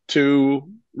and to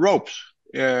ropes.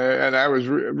 And I was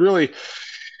really,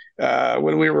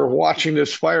 when we were watching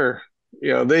this fire,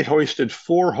 they hoisted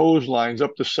 4 hose lines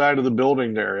up the side of the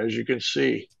building there, as you can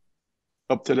see,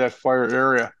 up to that fire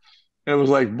area. And it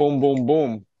was like boom, boom,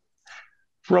 boom.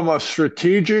 From a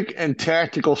strategic and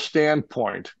tactical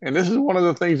standpoint, and this is one of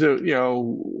the things that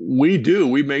we do.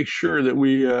 We make sure that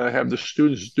we have the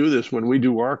students do this when we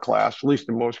do our class. At least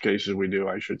in most cases, we do,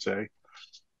 I should say.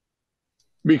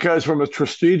 Because from a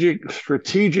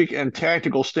strategic and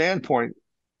tactical standpoint,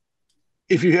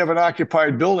 if you have an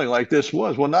occupied building like this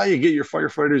was, well, now you get your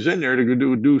firefighters in there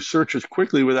to do searches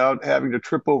quickly without having to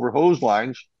trip over hose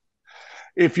lines.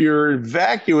 If you're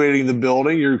evacuating the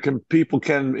building, people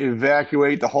can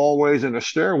evacuate the hallways and the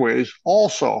stairways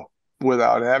also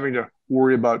without having to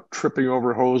worry about tripping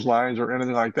over hose lines or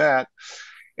anything like that.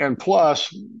 And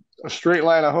plus, a straight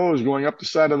line of hose going up the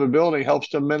side of a building helps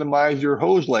to minimize your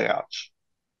hose layouts.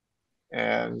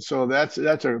 And so that's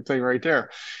a thing right there.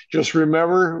 Just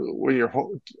remember, when you're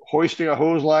hoisting a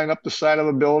hose line up the side of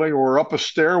a building or up a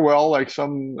stairwell, like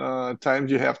some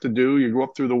times you have to do, you go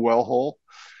up through the well hole.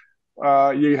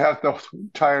 You have to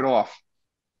tie it off,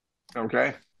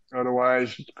 okay?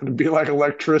 Otherwise, it's going to be like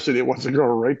electricity. It wants to go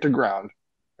right to ground,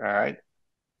 all right?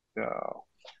 So,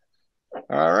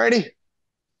 all righty.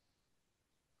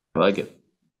 I like it.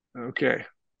 Okay.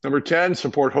 Number 10,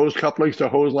 support hose couplings to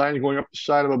hose lines going up the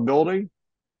side of a building.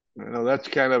 That's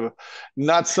kind of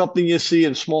not something you see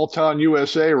in small town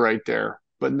USA right there.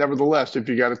 But nevertheless, if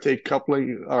you got to take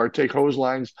coupling or take hose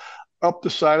lines up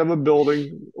the side of a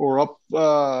building or up,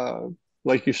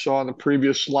 like you saw on the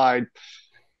previous slide,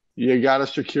 you got to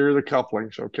secure the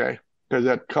couplings, okay? Because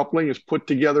that coupling is put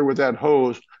together with that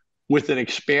hose with an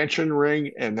expansion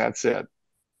ring, and that's it,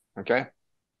 okay?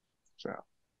 So,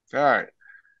 all right.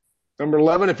 Number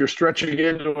 11, if you're stretching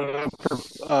into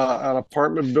an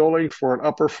apartment building for an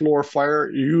upper floor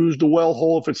fire, use the well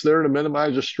hole if it's there to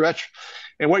minimize the stretch.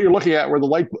 And what you're looking at where the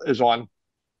light is on,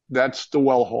 that's the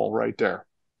well hole right there.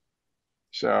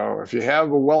 So if you have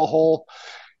a well hole,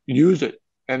 use it.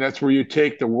 And that's where you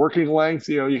take the working length.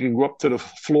 You can go up to the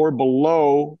floor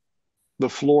below the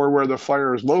floor where the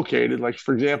fire is located. Like,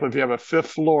 for example, if you have a 5th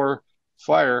floor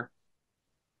fire,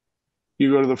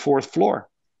 you go to the 4th floor,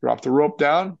 drop the rope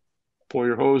down, pull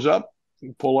your hose up,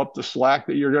 and pull up the slack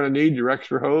that you're going to need, your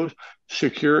extra hose,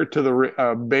 secure it to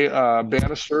the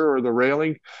banister or the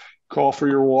railing, call for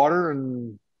your water,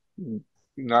 and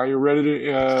now you're ready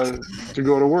to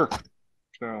go to work.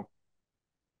 So,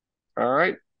 all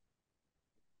right.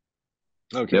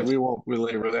 Okay, yep. We won't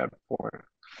belabor that point.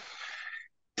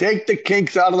 Take the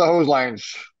kinks out of the hose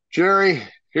lines. Jerry,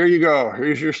 here you go.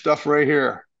 Here's your stuff right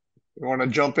here. You want to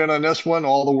jump in on this one?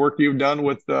 All the work you've done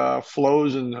with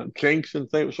flows and kinks and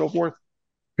things, so forth.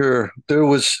 Sure. There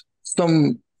was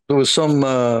some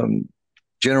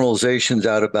generalizations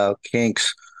out about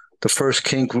kinks. The first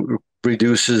kink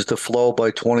reduces the flow by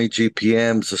 20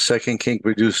 GPMs. The second kink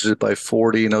reduces it by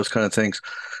 40, and those kind of things.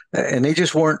 And they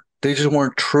just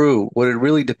weren't true. What it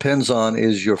really depends on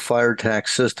is your fire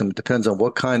tax system. It depends on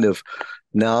what kind of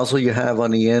nozzle you have on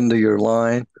the end of your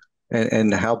line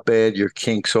and how bad your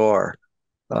kinks are.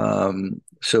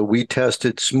 So we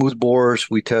tested smooth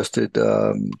bores, we tested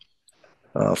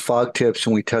fog tips,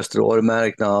 and we tested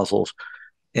automatic nozzles.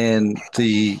 And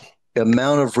the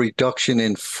amount of reduction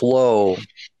in flow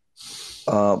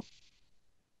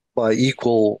by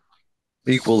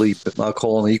equally, I'll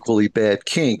call them equally bad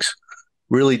kinks,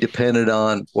 really depended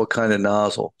on what kind of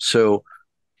nozzle. So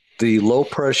the low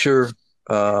pressure,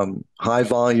 high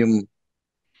volume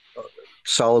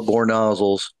solid bore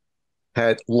nozzles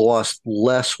had lost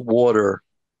less water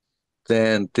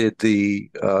than did the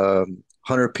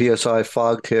 100 PSI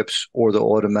fog tips or the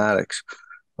automatics.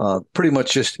 Pretty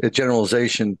much just a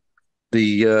generalization.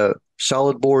 The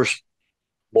solid bores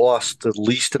lost the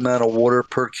least amount of water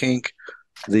per kink.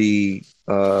 The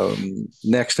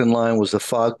next in line was the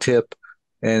fog tip,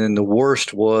 And then the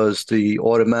worst was the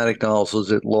automatic nozzles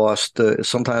that lost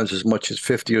sometimes as much as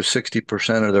 50 or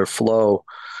 60% of their flow,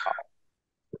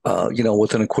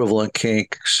 with an equivalent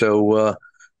kink. So,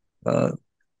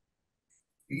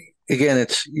 again,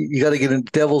 you got to get in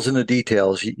devil's in the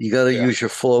details. You got to use your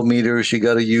flow meters. You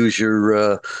got to use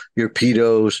your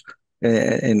pitos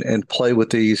and play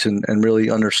with these and really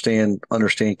understand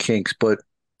kinks. But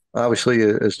obviously,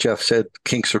 as Jeff said,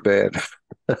 kinks are bad.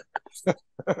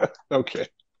 Okay.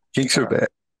 Kinks are bad.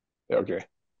 Okay.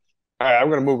 All right, I'm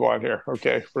going to move on here,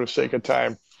 okay, for the sake of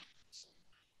time.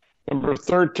 Number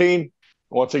 13,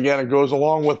 once again, it goes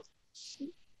along with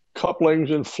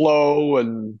couplings and flow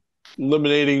and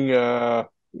eliminating,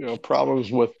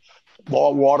 problems with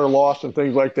water loss and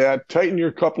things like that. Tighten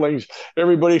your couplings.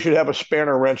 Everybody should have a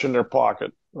spanner wrench in their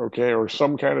pocket, okay, or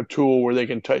some kind of tool where they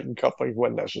can tighten couplings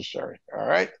when necessary. All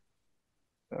right?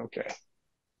 Okay.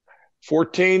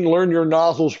 14, learn your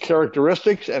nozzle's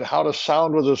characteristics and how to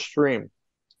sound with a stream.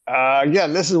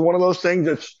 Again, this is one of those things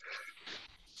that's,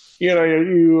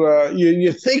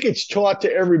 you think it's taught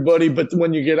to everybody, but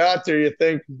when you get out there, you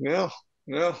think, no.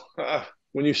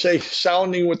 When you say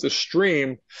sounding with the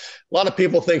stream, a lot of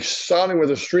people think sounding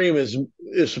with a stream is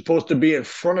supposed to be in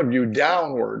front of you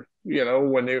downward.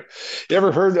 When you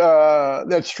ever heard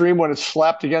that stream when it's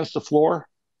slapped against the floor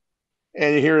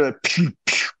and you hear that pew,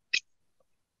 pew.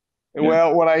 Yeah.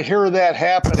 Well, when I hear that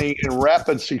happening in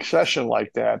rapid succession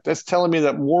like that, that's telling me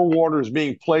that more water is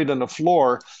being played on the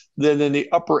floor than in the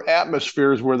upper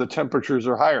atmospheres where the temperatures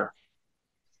are higher.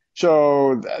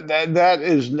 So that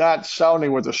is not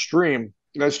sounding with a stream.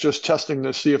 That's just testing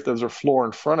to see if there's a floor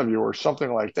in front of you or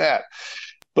something like that.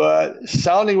 But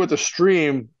sounding with a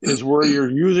stream is where you're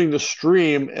using the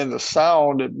stream and the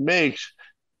sound it makes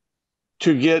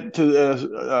to get to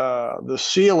the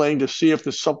ceiling to see if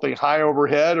there's something high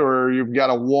overhead or you've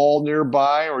got a wall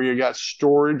nearby or you got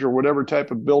storage or whatever type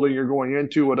of building you're going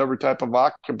into, whatever type of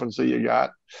occupancy you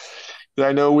got. And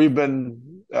I know we've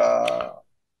been, when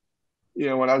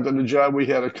I was on the job, we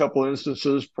had a couple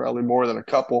instances, probably more than a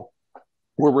couple,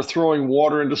 where we're throwing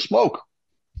water into smoke.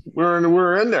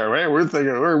 We're in there, right? We're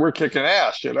thinking we're kicking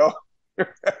ass,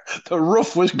 The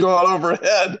roof was gone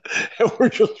overhead, and we're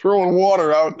just throwing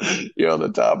water out,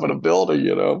 the top of the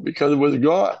building, because it was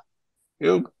gone.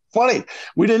 Funny,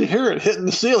 we didn't hear it hitting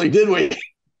the ceiling, did we?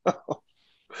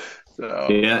 So.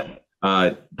 Yeah,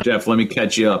 Jeff, let me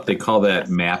catch you up. They call that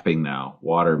mapping now,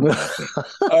 water mapping.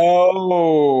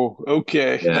 Oh,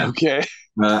 okay, yeah. Okay.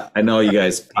 I know you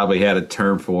guys probably had a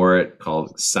term for it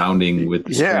called sounding with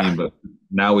the stream, but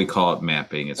now we call it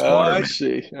mapping. It's water. I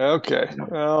see. Okay.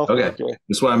 Well, okay.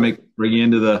 Just want to bring you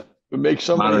into the make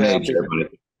somebody happy. Here,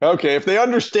 okay, if they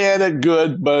understand it,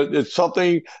 good. But it's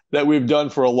something that we've done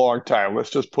for a long time. Let's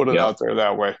just put it out there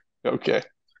that way. Okay.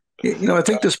 I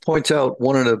think this points out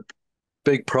one of the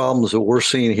big problems that we're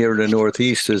seeing here in the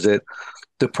Northeast is that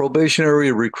the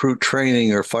probationary recruit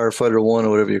training or firefighter one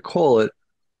or whatever you call it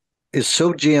is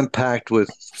so jam-packed with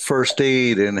first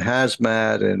aid and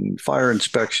hazmat and fire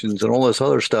inspections and all this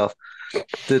other stuff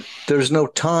that there's no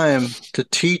time to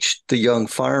teach the young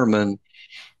firemen,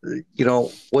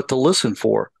 what to listen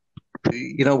for.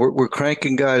 We're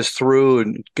cranking guys through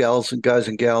and guys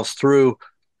and gals through,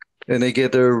 and they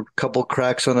get their couple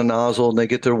cracks on the nozzle and they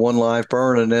get their one live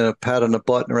burn and then a pat on the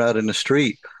butt and they're out in the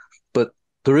street. But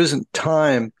there isn't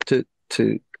time to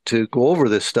go over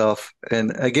this stuff.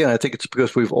 And again, I think it's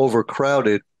because we've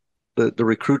overcrowded the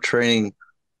recruit training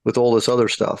with all this other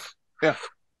stuff. Yeah,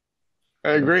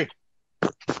 I agree.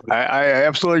 I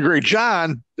absolutely agree.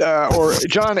 John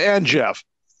and Jeff,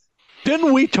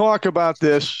 didn't we talk about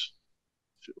this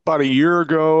about a year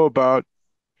ago about,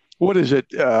 what is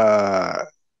it?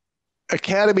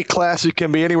 Academy classes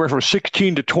can be anywhere from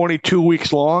 16 to 22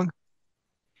 weeks long.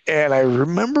 And I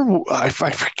remember, I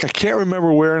can't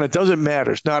remember where, and it doesn't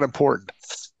matter. It's not important.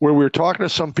 Where we were talking to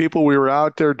some people, we were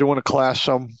out there doing a class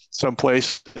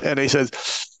someplace, and they said,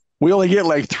 we only get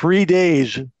like 3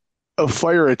 days of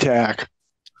fire attack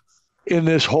in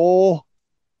this whole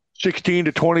 16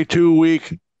 to 22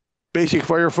 week basic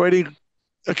firefighting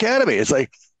academy. It's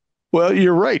like, well,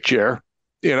 you're right, Jer.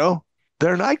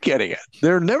 They're not getting it.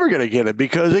 They're never going to get it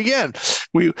because, again,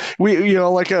 we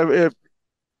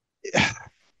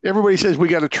everybody says we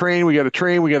got to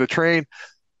train.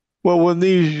 Well, when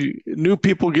these new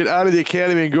people get out of the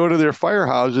academy and go to their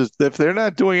firehouses, if they're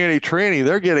not doing any training,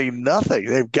 they're getting nothing.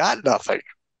 They've got nothing.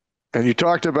 And you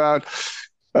talked about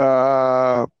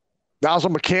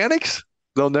nozzle mechanics.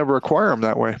 They'll never acquire them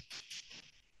that way.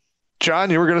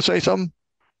 John, you were going to say something?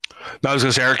 No, I was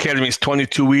going to say our academy is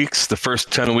 22 weeks. The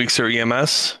first 10 weeks are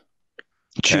EMS,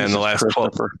 and the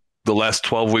last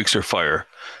 12 weeks are fire.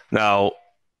 Now,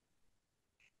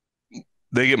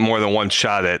 they get more than one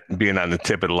shot at being on the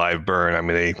tip of the live burn. I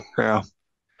mean,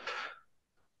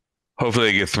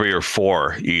 hopefully they get 3 or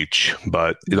 4 each,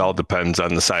 but it all depends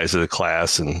on the size of the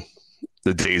class and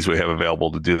the days we have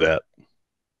available to do that.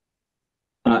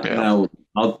 Now,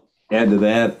 I'll add to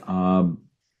that.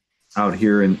 Out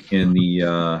here in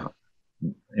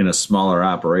a smaller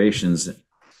operations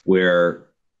where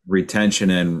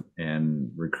retention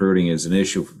and recruiting is an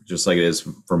issue, just like it is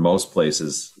for most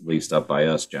places, at least up by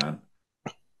us, John.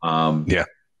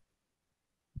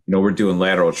 We're doing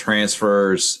lateral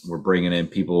transfers. We're bringing in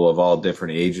people of all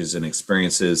different ages and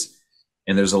experiences.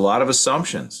 And there's a lot of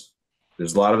assumptions.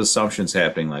 There's a lot of assumptions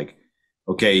happening. Like,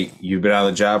 okay, you've been on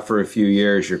the job for a few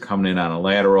years. You're coming in on a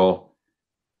lateral.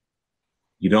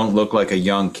 You don't look like a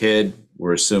young kid.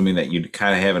 We're assuming that you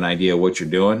kind of have an idea of what you're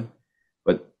doing.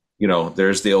 But,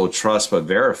 there's the old trust but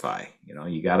verify.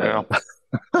 You got to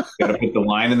put the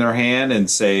line in their hand and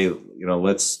say,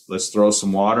 let's throw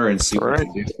some water and see what they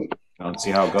do. And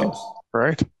see how it goes.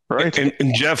 Right.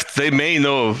 And Jeff, they may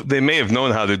have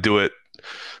known how to do it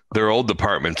their old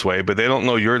department's way, but they don't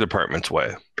know your department's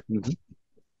way. Mm-hmm.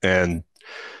 And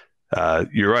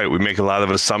you're right. We make a lot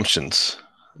of assumptions,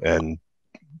 and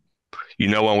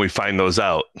when we find those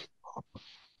out.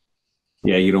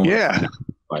 Yeah, you don't want to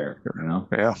fire.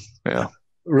 Yeah.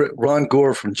 Ron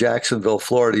Gore from Jacksonville,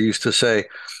 Florida, used to say,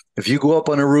 if you go up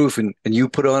on a roof and you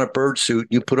put on a bird suit,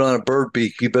 you put on a bird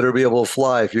beak, you better be able to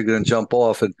fly if you're going to jump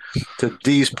off. And to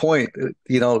Dee's point,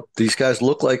 these guys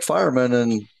look like firemen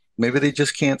and maybe they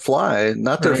just can't fly.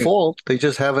 Not their fault. They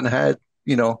just haven't had,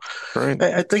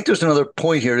 I think there's another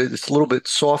point here that's a little bit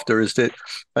softer, is that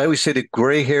I always say the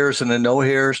gray hairs and the no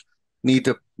hairs we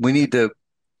need to,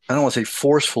 I don't want to say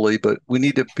forcefully, but we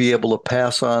need to be able to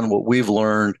pass on what we've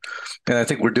learned. And I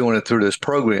think we're doing it through this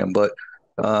program. But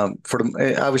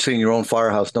obviously in your own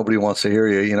firehouse, nobody wants to hear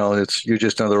you. You're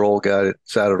just another old guy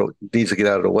that needs to get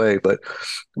out of the way. But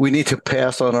we need to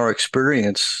pass on our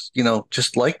experience,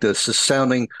 just like this. Is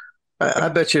sounding. I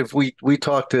bet you if we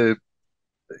talk to,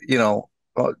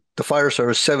 the fire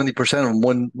service, 70% of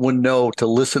them wouldn't know to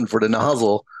listen for the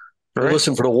nozzle, or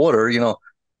listen for the water.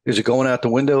 Is it going out the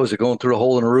window? Is it going through a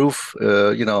hole in the roof?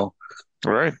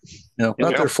 Right. Not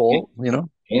their fault. And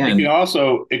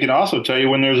it can also tell you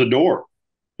when there's a door.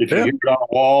 If you hear it on a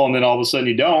wall and then all of a sudden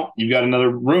you don't, you've got another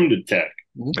room to detect.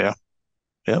 Yeah.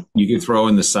 You can throw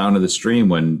in the sound of the stream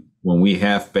when we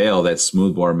half bail. That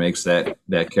smoothbore makes that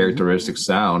characteristic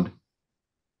sound.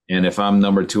 And if I'm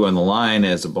number 2 on the line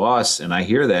as a boss and I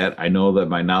hear that, I know that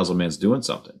my nozzle man's doing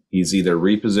something. He's either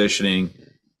repositioning,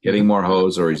 getting more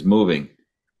hose, or he's moving.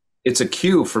 It's a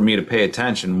cue for me to pay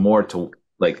attention more to,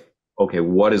 like, okay,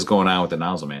 what is going on with the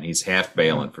nozzle man? He's half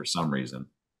bailing for some reason.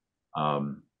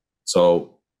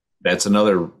 So that's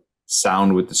another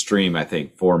sound with the stream, I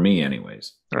think, for me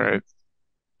anyways. All right.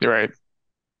 You're right.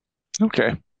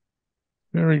 Okay.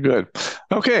 Very good.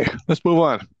 Okay, let's move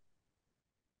on.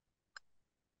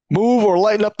 Move or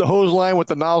lighten up the hose line with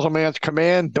the nozzle man's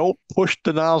command. Don't push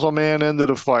the nozzle man into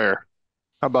the fire.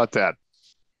 How about that?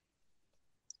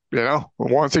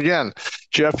 Once again,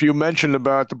 Jeff, you mentioned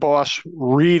about the boss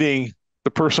reading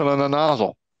the person on the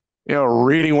nozzle,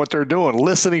 reading what they're doing,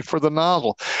 listening for the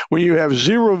nozzle. When you have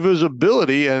zero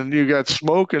visibility and you got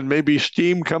smoke and maybe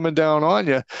steam coming down on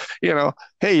you,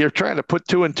 hey, you're trying to put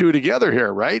 2 and 2 together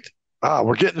here, right?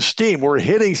 We're getting steam. We're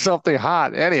hitting something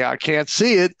hot. Anyhow, I can't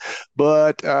see it,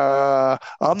 but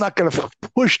I'm not going to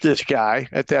push this guy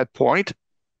at that point.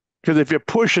 Because if you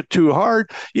push it too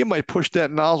hard, you might push that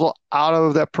nozzle out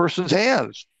of that person's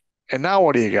hands. And now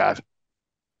what do you got?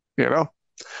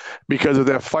 Because if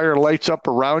that fire lights up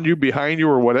around you, behind you,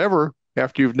 or whatever,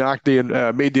 after you've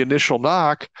made the initial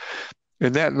knock,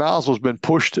 and that nozzle's been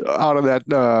pushed out of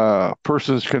that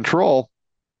person's control,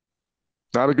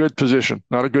 not a good position,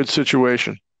 not a good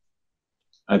situation.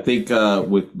 I think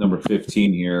with number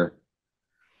 15 here,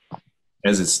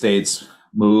 as it states,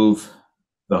 move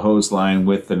the hose line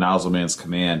with the nozzle man's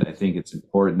command. I think it's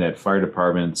important that fire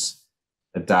departments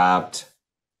adopt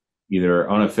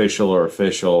either unofficial or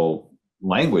official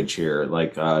language here,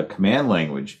 like command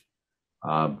language.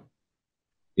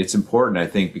 It's important, I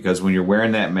think, because when you're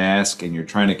wearing that mask and you're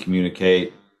trying to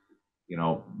communicate,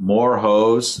 more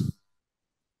hose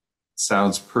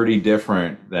sounds pretty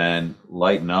different than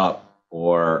lighten up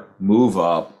or move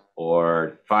up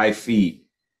or 5 feet.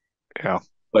 Yeah.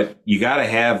 But you got to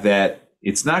have that.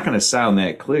 It's not going to sound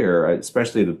that clear,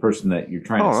 especially the person that you're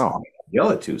trying to yell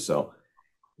it to. So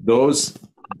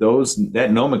that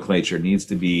nomenclature needs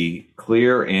to be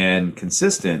clear and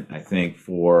consistent, I think,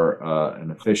 for an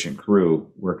efficient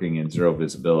crew working in zero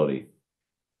visibility.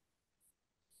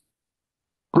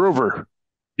 Gruver.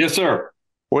 Yes, sir.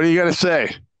 What do you got to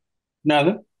say?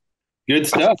 Nothing. Good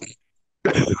stuff.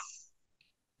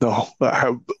 No.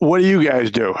 What do you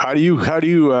guys do? How do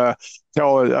you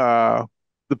tell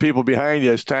the people behind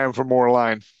you it's time for more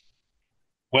line?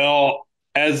 Well,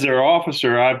 as their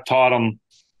officer, I've taught them,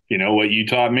 what you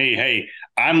taught me. Hey,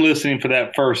 I'm listening for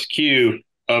that first cue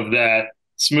of that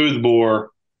smooth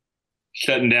bore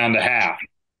shutting down to half.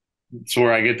 It's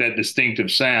where I get that distinctive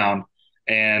sound.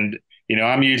 And,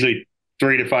 I'm usually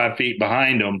 3 to 5 feet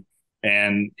behind them.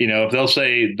 And, if they'll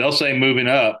say moving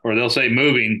up, or they'll say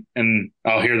moving, and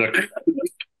I'll hear and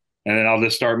then I'll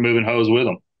just start moving hose with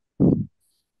them.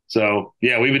 So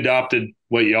yeah, we've adopted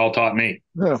what y'all taught me.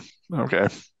 Yeah. Okay.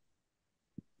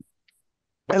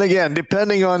 And again,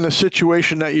 depending on the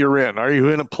situation that you're in, are you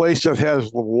in a place that has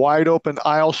wide open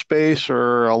aisle space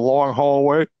or a long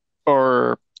hallway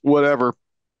or whatever?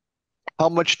 How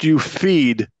much do you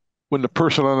feed when the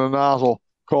person on the nozzle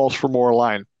calls for more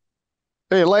line?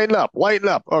 Hey, lighten up, lighten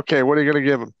up. Okay, what are you going to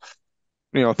give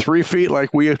them? 3 feet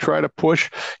like we try to push,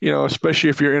 especially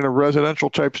if you're in a residential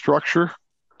type structure,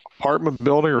 apartment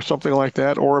building or something like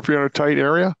that, or if you're in a tight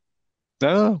area.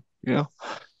 No,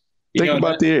 think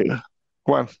about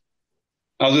go on.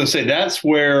 I was going to say that's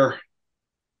where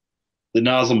the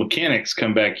nozzle mechanics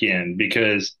come back in,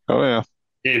 because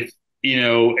if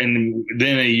and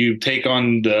then you take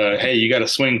on hey, you got a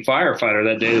swing firefighter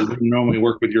that day that doesn't normally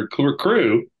work with your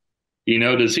crew.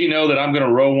 Does he know that I'm going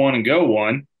to row one and go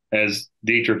one, as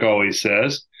Diederich always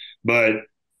says? But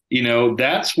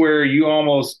that's where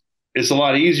it's a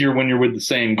lot easier when you're with the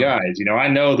same guys. I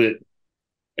know that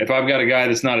if I've got a guy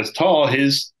that's not as tall,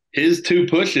 his 2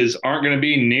 pushes aren't going to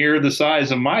be near the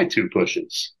size of my 2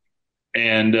 pushes.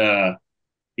 And,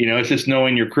 it's just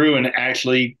knowing your crew and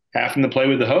actually having to play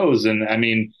with the hose. And I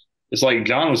mean, it's like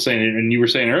John was saying, and you were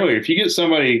saying earlier, if you get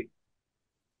somebody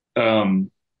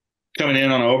coming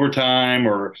in on overtime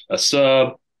or a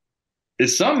sub,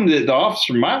 it's something that the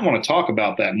officer might want to talk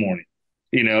about that morning.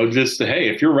 Just to, hey,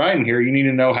 if you're riding here, you need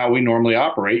to know how we normally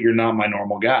operate. You're not my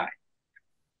normal guy.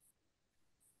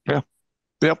 Yeah.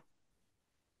 Yep.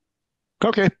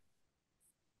 Okay.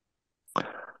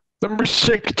 Number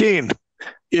 16.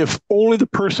 If only the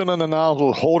person on the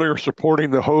nozzle is holding or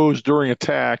supporting the hose during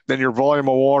attack, then your volume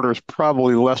of water is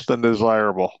probably less than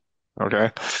desirable. Okay.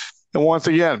 And once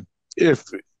again, if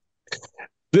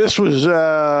this was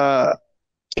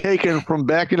taken from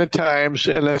back in the times,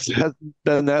 and it hasn't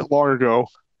been that long ago,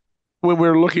 when we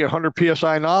were looking at 100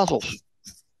 psi nozzles.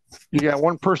 You got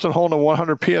one person holding a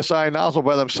 100 psi nozzle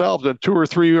by themselves and 2 or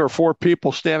 3 or 4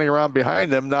 people standing around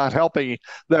behind them not helping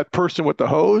that person with the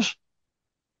hose.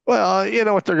 Well, you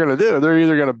know what they're going to do. They're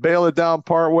either going to bail it down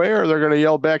part way, or they're going to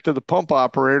yell back to the pump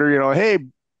operator, hey,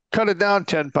 cut it down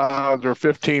 10 pounds or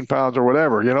 15 pounds or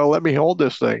whatever. Let me hold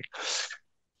this thing.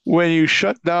 When you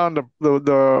shut down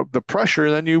the pressure,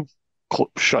 then you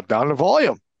shut down the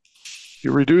volume.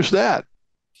 You reduce that.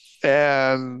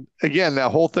 And again,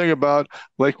 that whole thing about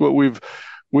like what we've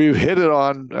hit it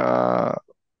on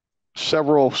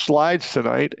several slides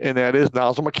tonight, and that is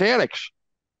nozzle mechanics.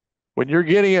 When you're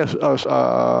getting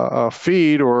a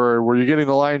feed, or where you're getting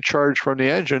the line charge from the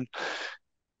engine,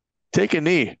 take a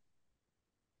knee.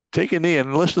 Take a knee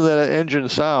and listen to that engine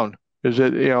sound. Is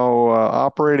it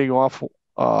operating off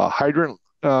hydrant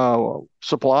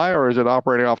supply, or is it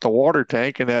operating off the water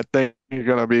tank, and that thing is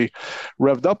going to be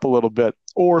revved up a little bit?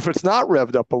 Or if it's not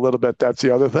revved up a little bit, that's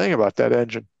the other thing about that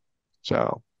engine.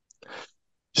 So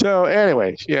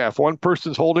anyways, yeah, if one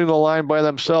person's holding the line by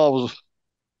themselves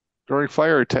during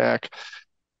fire attack,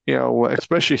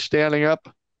 especially standing up,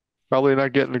 probably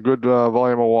not getting a good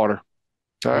volume of water.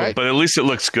 All right. But at least it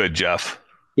looks good, Jeff.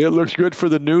 It looks good for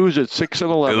the news at 6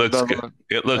 and 11. It looks good.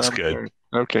 It looks good.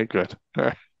 Okay, good. All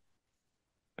right.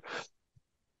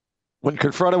 When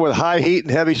confronted with high heat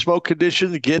and heavy smoke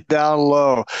conditions, get down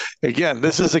low. Again,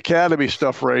 this is academy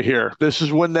stuff right here. This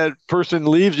is when that person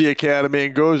leaves the academy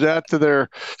and goes out to their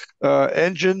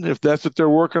engine, if that's what they're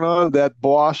working on. That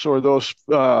boss or those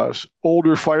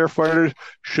older firefighters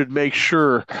should make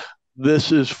sure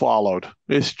this is followed.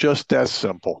 It's just that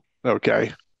simple.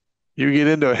 Okay. You get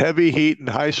into heavy heat and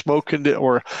high smoke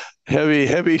or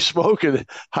heavy smoke and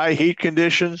high heat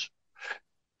conditions,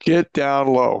 get down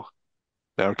low.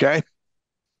 Okay.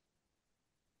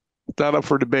 Not up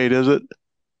for debate, is it?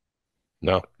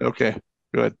 No. Okay,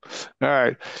 good. All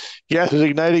right. Gas is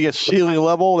igniting at ceiling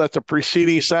level. That's a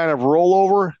preceding sign of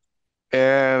rollover.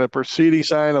 And a preceding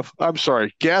sign of,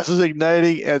 gas is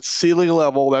igniting at ceiling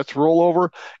level. That's rollover.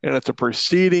 And it's a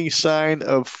preceding sign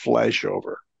of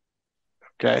flashover.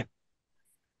 Okay.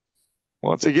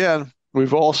 Once again,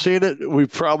 We've all seen it.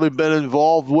 We've probably been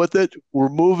involved with it. We're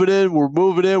moving in,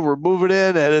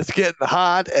 and it's getting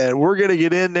hot, and we're going to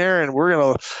get in there, and we're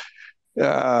going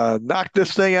to knock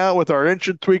this thing out with our 1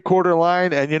 3/4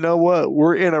 line. And you know what?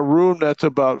 We're in a room that's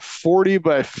about 40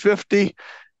 by 50,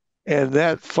 and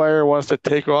that fire wants to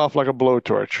take off like a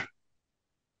blowtorch.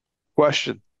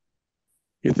 Question.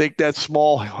 You think that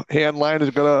small hand line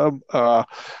is going to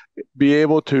be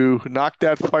able to knock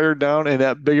that fire down in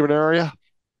that big of an area?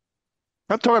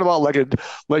 I'm talking about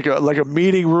like a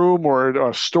meeting room or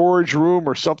a storage room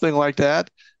or something like that,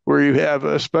 where you have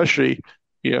especially,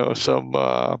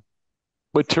 some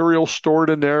material stored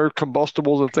in there,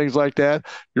 combustibles and things like that.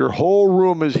 Your whole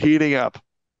room is heating up,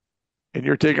 and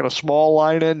you're taking a small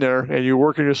line in there, and you're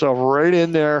working yourself right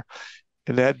in there,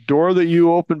 and that door that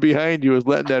you open behind you is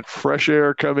letting that fresh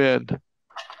air come in.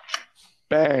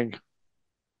 Bang.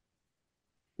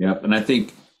 Yep, and I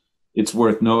think it's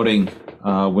worth noting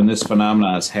when this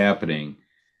phenomenon is happening,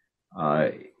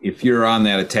 if you're on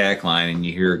that attack line and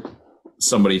you hear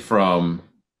somebody from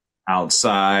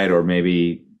outside or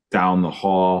maybe down the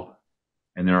hall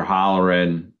and they're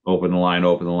hollering, open the line,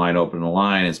 open the line, open the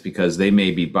line, it's because they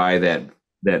may be by that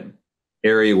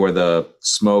area where the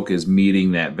smoke is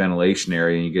meeting that ventilation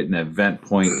area and you're getting that vent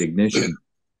point ignition.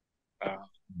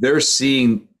 They're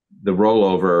seeing the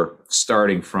rollover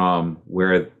starting from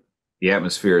where the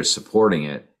atmosphere is supporting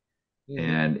it.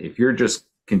 And if you're just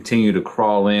continue to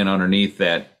crawl in underneath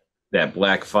that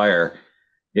black fire,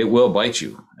 it will bite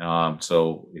you.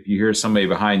 So if you hear somebody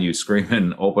behind you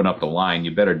screaming, open up the line,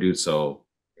 you better do so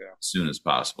as soon as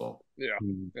possible. Yeah.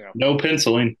 No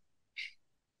penciling.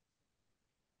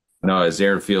 No, as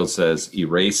Aaron Field says,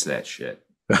 erase that shit.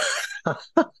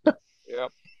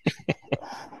 Yep.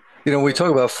 We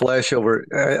talk about flashover.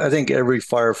 I think every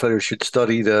firefighter should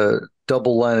study the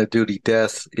double line of duty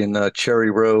death in Cherry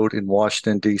Road in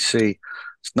Washington, D.C.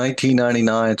 It's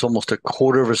 1999. It's almost a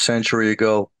quarter of a century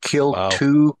ago. Killed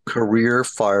 2 career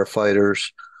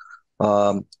firefighters,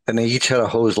 and they each had a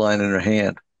hose line in their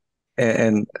hand.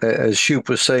 And as Shupe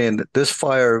was saying, this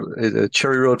fire, the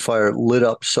Cherry Road fire, lit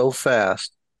up so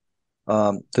fast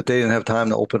that they didn't have time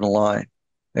to open a line.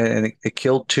 And it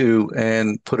killed 2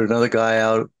 and put another guy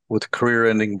out with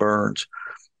career-ending burns.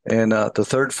 And the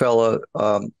third fella,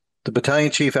 the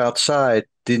battalion chief outside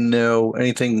didn't know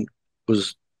anything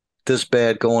was this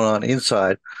bad going on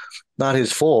inside. Not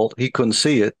his fault. He couldn't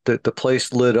see it. The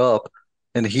place lit up,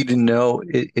 and he didn't know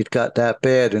it got that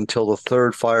bad until the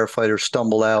third firefighter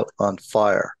stumbled out on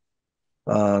fire.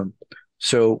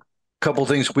 So a couple of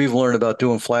things we've learned about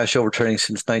doing flashover training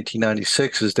since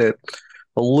 1996 is that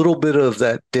a little bit of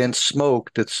that dense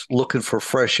smoke that's looking for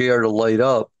fresh air to light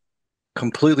up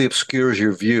completely obscures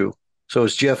your view. So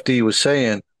as Jeff D was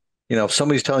saying, if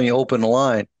somebody's telling you open the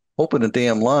line, open the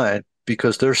damn line,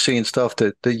 because they're seeing stuff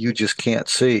that you just can't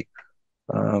see.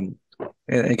 And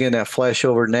again, that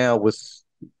flashover now with,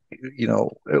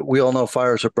 we all know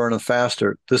fires are burning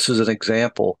faster. This is an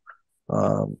example,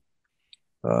 of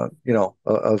the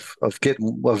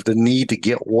need to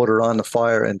get water on the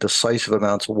fire and decisive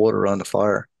amounts of water on the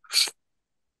fire.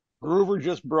 Gruver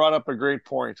just brought up a great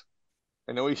point.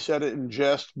 I know he said it in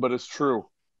jest, but it's true.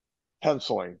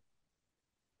 Penciling.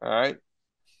 All right.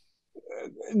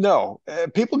 No,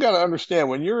 people got to understand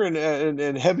when you're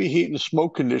in heavy heat and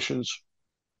smoke conditions.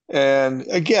 And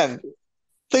again,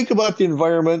 think about the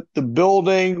environment, the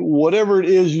building, whatever it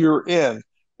is you're in,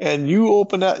 and you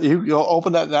open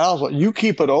that nozzle. You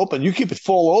keep it open. You keep it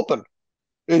full open.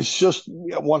 It's just,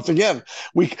 once again,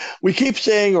 we keep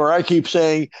saying, or I keep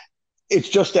saying, it's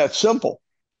just that simple.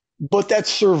 But that's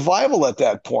survival at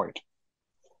that point.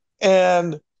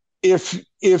 And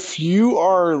if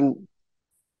you're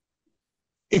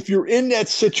in that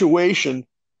situation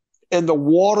and the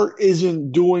water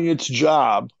isn't doing its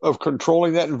job of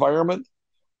controlling that environment,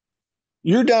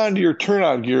 you're down to your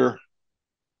turnout gear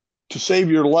to save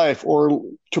your life or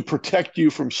to protect you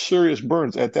from serious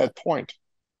burns at that point.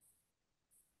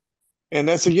 And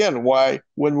that's, again, why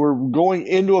when we're going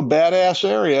into a badass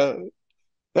area,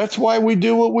 that's why we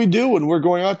do what we do when we're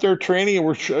going out there training and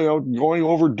we're going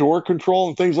over door control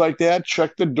and things like that.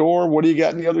 Check the door. What do you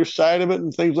got on the other side of it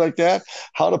and things like that?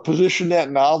 How to position that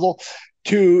nozzle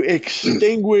to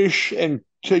extinguish and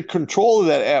take control of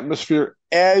that atmosphere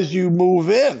as you move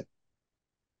in.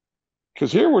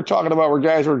 Because here we're talking about where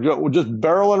guys are just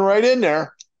barreling right in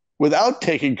there without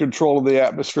taking control of the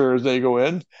atmosphere as they go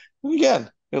in. And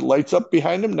again, it lights up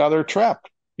behind them. Now they're trapped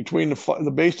between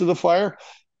the base of the fire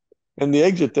and the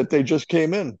exit that they just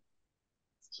came in.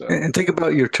 So. And think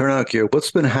about your turnout gear.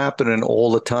 What's been happening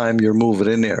all the time you're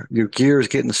moving in there? Your gear is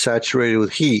getting saturated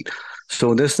with heat. So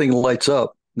when this thing lights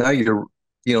up, now you're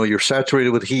you're saturated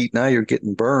with heat. Now you're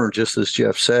getting burned, just as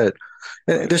Jeff said.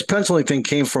 And this penciling thing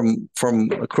came from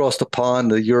across the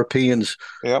pond. The Europeans,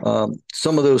 Yep.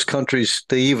 Some of those countries,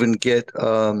 they even get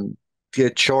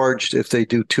charged if they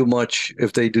do too much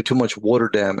water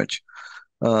damage.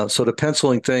 So the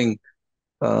penciling thing,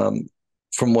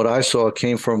 from what I saw,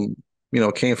 came from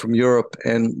Europe.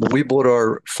 And when we bought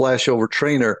our flashover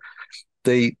trainer,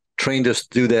 they trained us to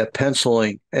do that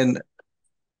penciling, and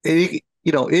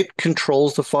it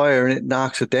controls the fire and it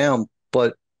knocks it down,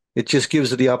 but it just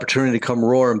gives it the opportunity to come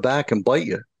roaring back and bite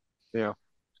you. Yeah.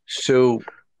 So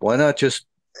why not just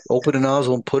open the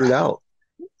nozzle and put it out?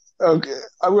 Okay,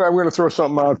 I'm going to throw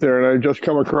something out there, and I just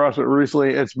come across it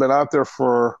recently. It's been out there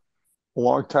for a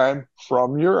long time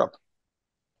from Europe.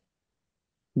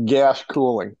 Gas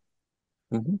cooling,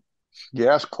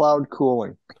 gas cloud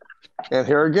cooling, and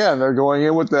here again, they're going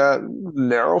in with that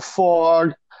narrow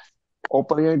fog,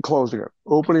 opening and closing it,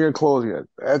 opening and closing it.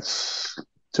 That's,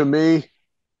 to me,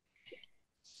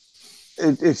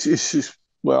 it's just,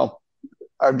 well,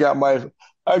 I've got my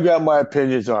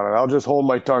opinions on it. I'll just hold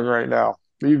my tongue right now.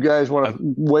 You guys want to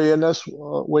weigh in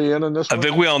on this one? I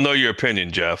think we all know your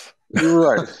opinion, Jeff. You're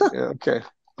right. Yeah, okay.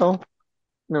 Well,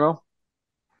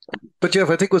 But Jeff,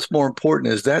 I think what's more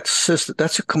important is that system.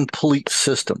 That's a complete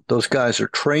system. Those guys are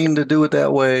trained to do it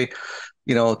that way.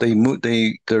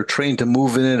 They're trained to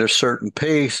move in at a certain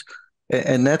pace,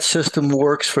 and that system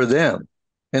works for them.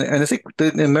 And I think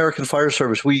the American Fire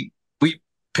Service, we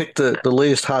pick the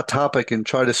latest hot topic and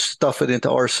try to stuff it into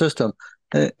our system.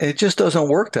 And it just doesn't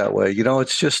work that way.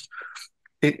 It's just,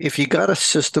 if you got a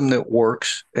system that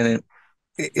works, and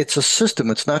it's a system,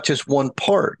 it's not just one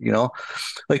part,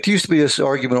 like there used to be this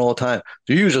argument all the time.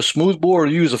 Do you use a smoothbore or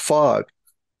do you use a fog?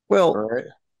 Well, right.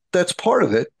 That's part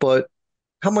of it, but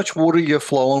how much water you're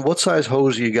flowing, what size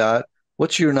hose you got,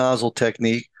 what's your nozzle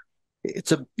technique?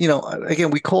 It's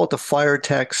again, we call it the fire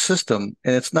attack system,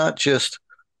 and it's not just,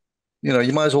 you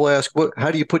might as well ask, how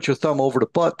do you put your thumb over the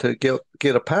butt to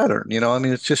get a pattern? I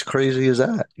mean, it's just crazy as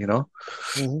that,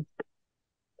 Mm-hmm.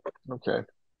 Okay.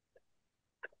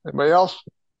 Anybody else?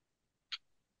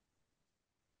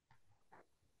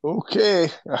 Okay.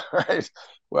 All right.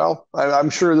 Well,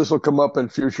 I'm sure this will come up in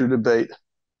future debate.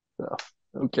 So,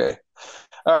 okay.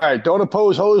 All right. Don't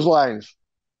oppose hose lines.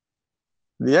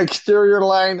 The exterior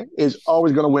line is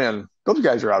always going to win. Those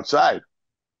guys are outside.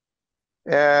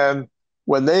 And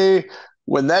when that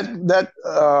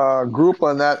group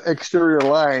on that exterior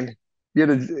line get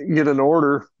an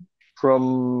order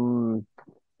from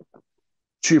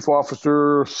chief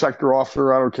officer, sector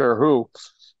officer, I don't care who,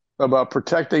 about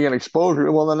protecting an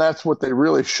exposure, well, then that's what they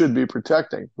really should be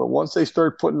protecting. But once they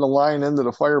start putting the line into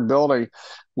the fire building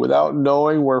without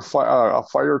knowing where a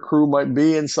fire crew might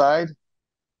be inside,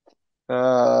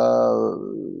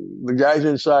 the guys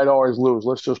inside always lose.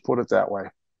 Let's just put it that way.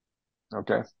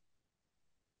 Okay.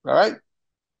 All right.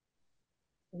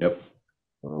 Yep.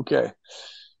 Okay.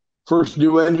 First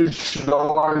new engine should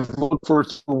always look for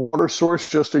its water source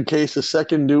just in case the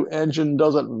second new engine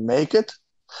doesn't make it.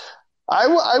 I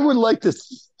would like to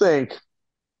think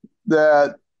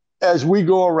that as we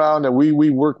go around and we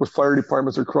work with fire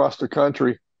departments across the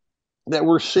country, that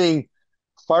we're seeing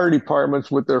fire departments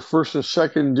with their first and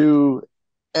second new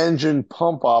engine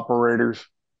pump operators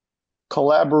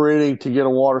collaborating to get a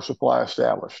water supply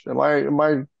established. Am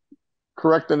I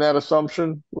correct in that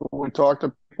assumption when we talk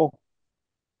to people?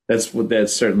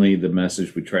 That's certainly the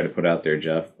message we try to put out there,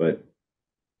 Jeff, but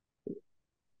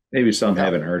maybe some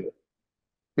haven't heard it.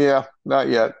 Yeah, not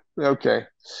yet. Okay.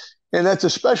 And that's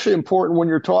especially important when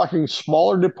you're talking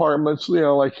smaller departments,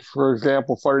 like, for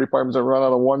example, fire departments that run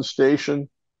out of one station,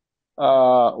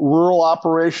 rural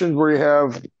operations where you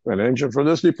have an engine from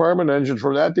this department, an engine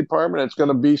from that department. It's going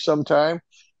to be some time,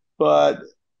 but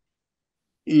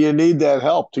you need that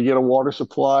help to get a water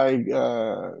supply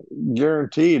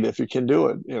guaranteed if you can do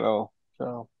it,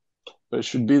 So it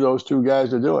should be those two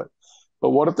guys to do it. But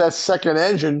what if that second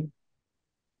engine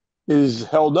is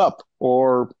held up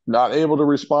or not able to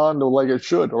respond to like it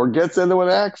should, or gets into an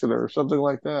accident or something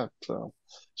like that?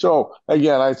 So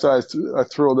again, I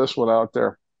throw this one out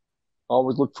there.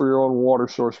 Always look for your own water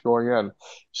source going in.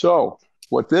 So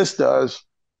what this does,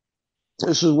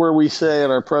 this is where we say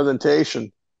in our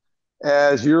presentation,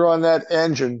 as you're on that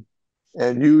engine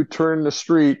and you turn the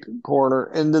street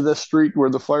corner into the street where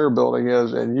the fire building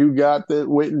is, and you got that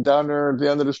waiting down there at the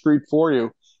end of the street for you,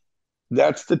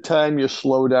 that's the time you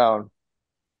slow down.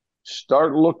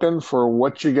 Start looking for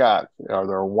what you got. Are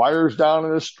there wires down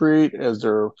in the street? Is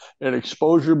there an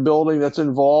exposure building that's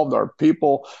involved? Are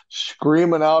people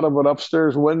screaming out of an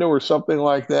upstairs window or something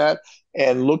like that?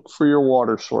 And look for your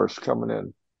water source coming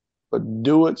in. but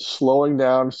do it slowing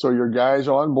down so your guys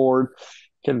on board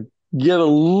can get a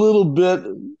little bit,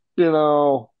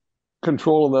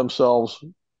 control of themselves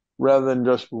rather than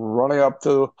just running up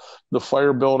to the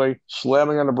fire building,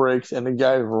 slamming on the brakes, and the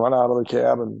guys run out of the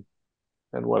cab and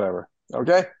whatever.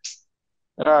 Okay?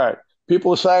 All right.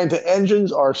 People assigned to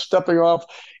engines are stepping off.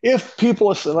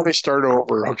 Let me start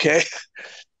over, okay?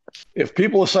 If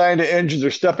people assigned to engines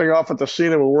are stepping off at the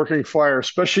scene of a working fire,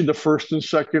 especially the first and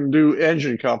second due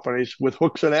engine companies with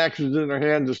hooks and axes in their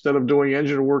hands instead of doing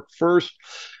engine work first,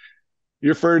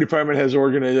 your fire department has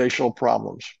organizational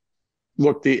problems.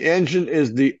 Look, the engine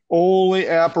is the only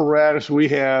apparatus we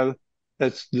have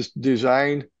that's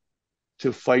designed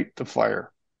to fight the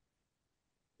fire.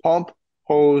 Pump,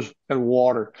 hose, and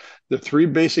water. The three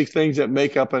basic things that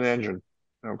make up an engine,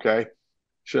 okay?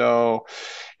 So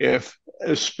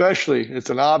especially, it's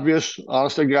an obvious,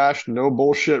 honest to gosh, no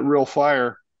bullshit, real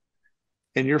fire,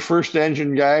 and your first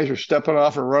engine guys are stepping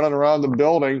off and running around the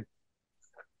building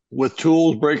with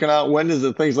tools, breaking out windows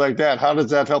and things like that, how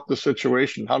does that help the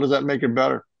situation? How does that make it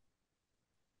better?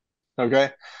 Okay?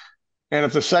 And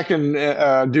if the second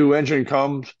due engine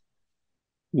comes,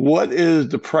 what is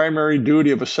the primary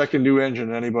duty of a second due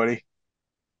engine, anybody?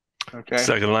 Okay.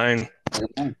 Second line.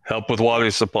 Help with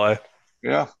water supply.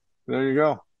 Yeah, there you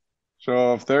go.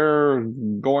 So if they're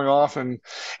going off and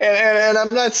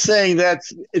I'm not saying that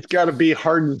it's got to be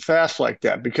hard and fast like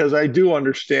that, because I do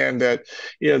understand that,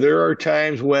 there are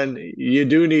times when you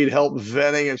do need help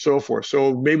venting and so forth.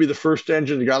 So maybe the first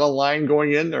engine got a line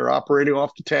going in, they're operating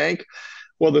off the tank.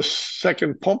 Well, the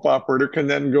second pump operator can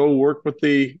then go work with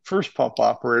the first pump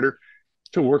operator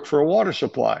to work for a water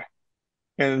supply.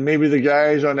 And maybe the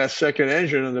guys on that second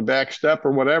engine in the back step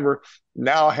or whatever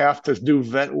now have to do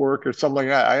vent work or something like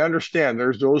that. I understand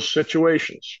there's those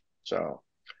situations. So,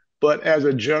 but as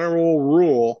a general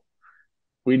rule,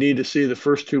 we need to see the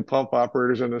first two pump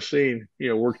operators in the scene,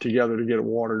 work together to get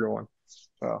water going.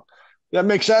 So that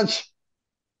makes sense?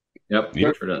 Yep,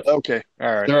 sure does. Okay,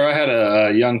 all right. Sir, I had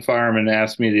a young fireman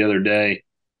ask me the other day.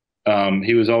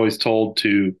 He was always told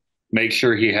to make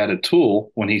sure he had a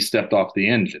tool when he stepped off the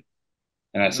engine.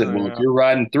 And I said, if you're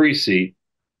riding 3-seat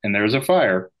and there's a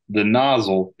fire, the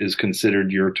nozzle is considered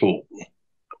your tool.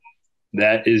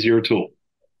 That is your tool.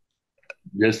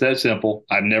 Just that simple.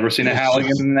 I've never seen a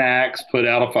Halligan and an axe put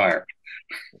out a fire.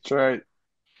 That's right.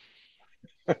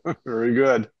 Very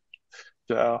good.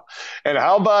 So, and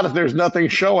how about if there's nothing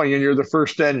showing and you're the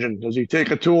first engine? Does he take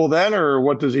a tool then, or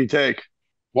what does he take?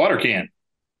 Water can.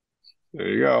 There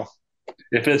you go.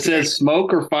 If it says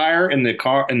smoke or fire in the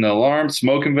car, in the alarm,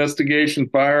 smoke investigation,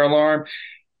 fire alarm,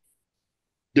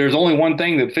 there's only one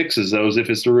thing that fixes those if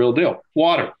it's the real deal: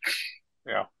 water.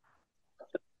 Yeah.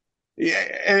 Yeah,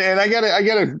 and I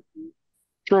gotta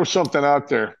throw something out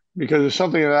there, because it's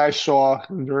something that I saw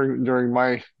during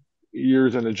my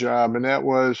years in the job, and that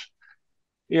was,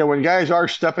 when guys are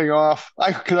stepping off,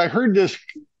 because I heard this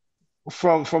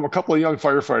from a couple of young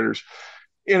firefighters.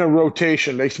 In a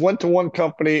rotation, they went to one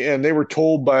company and they were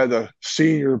told by the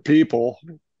senior people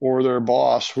or their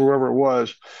boss, whoever it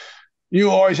was,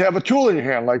 you always have a tool in your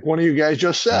hand, like one of you guys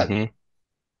just said. Mm-hmm.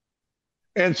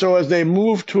 And so as they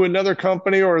move to another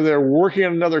company or they're working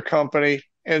in another company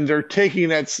and they're taking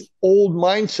that old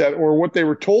mindset or what they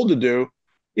were told to do,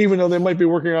 even though they might be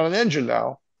working on an engine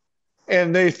now,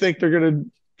 and they think they're going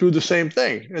to do the same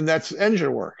thing, and that's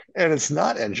engine work. And it's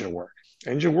not engine work.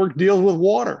 Engine work deals with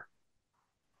water.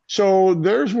 So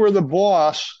there's where the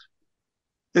boss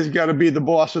has got to be the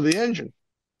boss of the engine.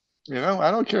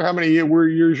 I don't care how many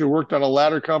years you worked on a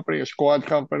ladder company, a squad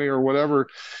company, or whatever.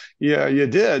 Yeah, you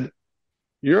did.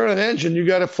 You're an engine. You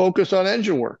got to focus on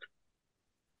engine work.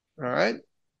 All right.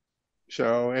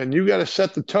 So, and you got to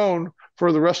set the tone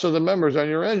for the rest of the members on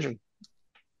your engine.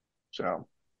 So, all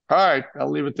right, I'll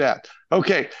leave it at that.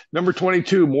 Okay, number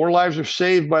 22, more lives are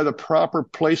saved by the proper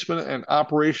placement and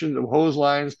operation of hose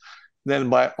lines than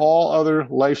by all other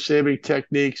life-saving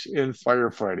techniques in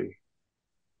firefighting.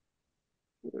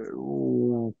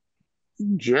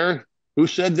 Jerry, who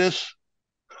said this?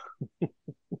 I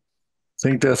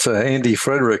think that's Andy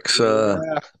Frederick's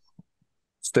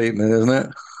statement, isn't it?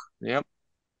 Yep.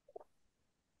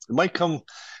 It might come.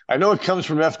 I know it comes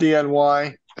from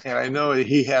FDNY, and I know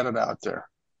he had it out there.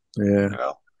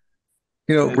 Yeah.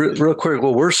 Real quick,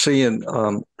 what we're seeing,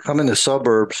 I'm in the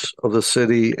suburbs of the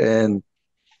city, and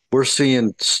we're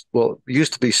seeing, it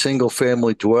used to be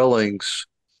single-family dwellings.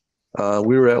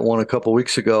 We were at one a couple of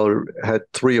weeks ago, had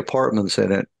 3 apartments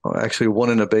in it. Actually, one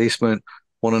in the basement,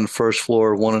 one on the first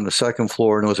floor, one on the second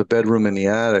floor, and there was a bedroom in the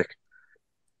attic.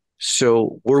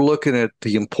 So we're looking at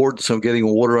the importance of getting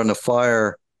water on the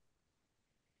fire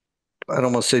I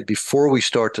don't want to say before we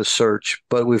start the search,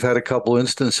 but we've had a couple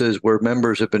instances where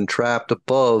members have been trapped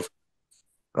above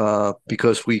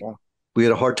because we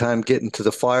had a hard time getting to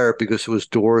the fire because it was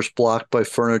doors blocked by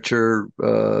furniture,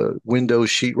 windows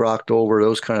sheetrocked over,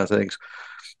 those kind of things.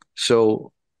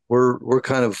 So we're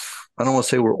kind of, I don't want to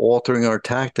say we're altering our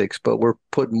tactics, but we're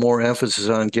putting more emphasis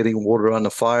on getting water on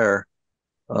the fire,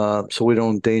 so we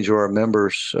don't endanger our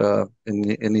members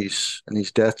in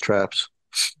these death traps.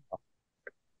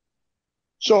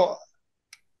 So,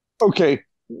 okay,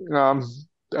 I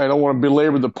don't want to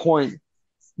belabor the point,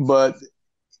 but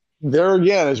there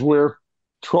again is where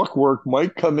truck work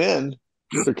might come in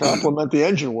to complement the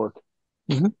engine work.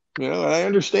 Mm-hmm. You know, and I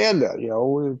understand that. You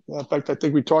know, in fact, I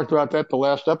think we talked about that the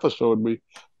last episode. When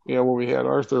we had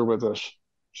Arthur with us.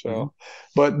 So,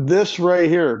 but this right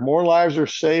here, more lives are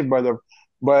saved by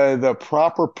the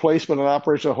proper placement and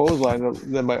operation of hose line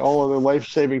than by all other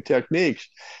life-saving techniques.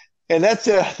 And that's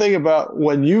the thing about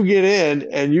when you get in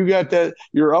and you got that,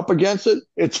 you're up against it,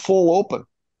 it's full open.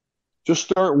 Just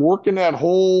start working that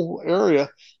whole area,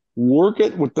 work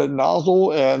it with the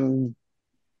nozzle and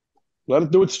let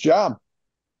it do its job.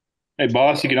 Hey,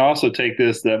 boss, you can also take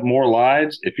that more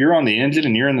lives. If you're on the engine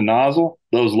and you're in the nozzle,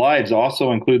 those lives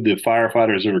also include the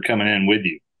firefighters that are coming in with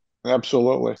you.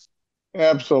 Absolutely.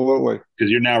 Absolutely.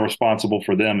 Because you're now responsible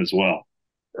for them as well.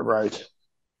 Right.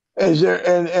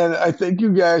 And I think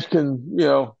you guys can,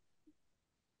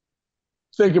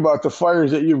 think about the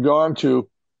fires that you've gone to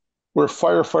where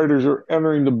firefighters are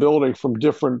entering the building from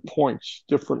different points,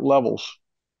 different levels.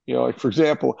 Like for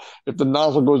example, if the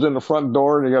nozzle goes in the front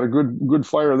door and you got a good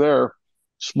fire there,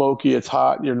 smoky, it's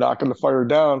hot, you're knocking the fire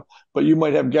down, but you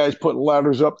might have guys putting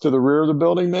ladders up to the rear of the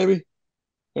building maybe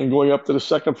and going up to the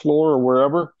second floor or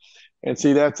wherever. And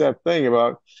see, that's that thing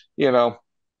about,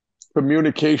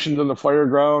 communications in the fire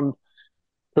ground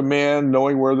command,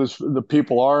 knowing where the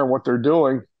people are and what they're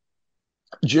doing.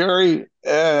 Jerry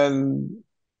and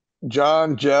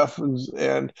John, Jeff,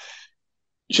 and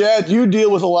Chad, you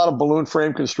deal with a lot of balloon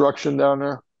frame construction down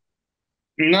there?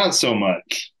 Not so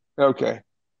much. Okay.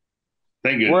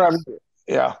 Thank goodness.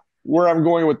 Where I'm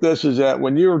going with this is that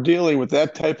when you're dealing with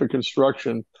that type of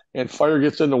construction and fire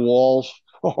gets into walls,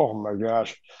 oh my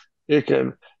gosh, it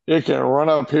can run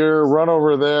up here, run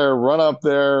over there, run up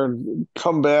there, and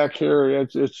come back here.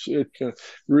 It can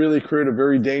really create a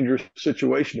very dangerous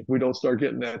situation if we don't start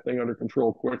getting that thing under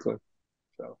control quickly.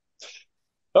 So,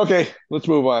 okay, let's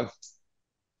move on.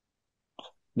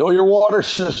 Know your water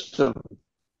system.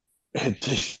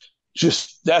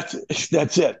 Just that's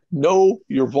it. Know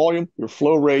your volume, your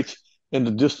flow rates, and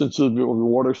the distances of your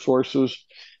water sources.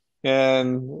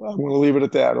 And I'm going to leave it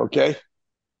at that. Okay.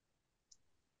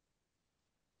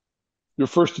 Your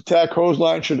first attack hose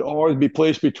line should always be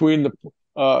placed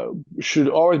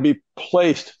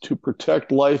to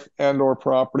protect life and/or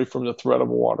property from the threat of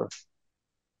water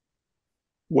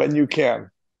when you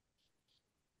can.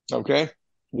 Okay.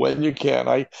 When you can.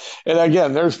 And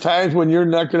again, there's times when you're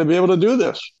not going to be able to do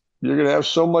this. You're going to have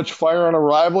so much fire on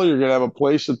arrival. You're going to have a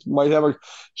place that might have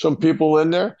some people in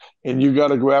there, and you got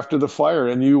to go after the fire,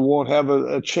 and you won't have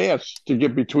a chance to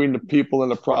get between the people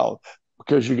and the problem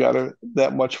because you got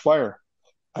that much fire.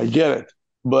 I get it,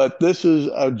 but this is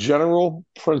a general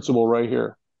principle right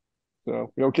here.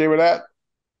 So, you okay with that?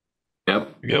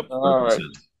 Yep. All right.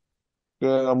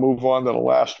 Then I'll move on to the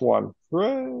last one.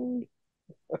 Right.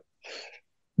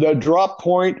 The drop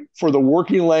point for the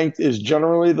working length is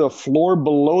generally the floor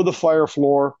below the fire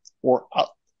floor or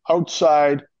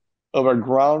outside of a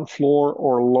ground floor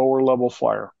or lower level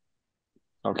fire.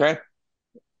 Okay?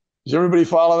 Does everybody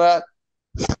follow that?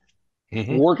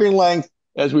 Mm-hmm. Working length,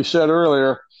 as we said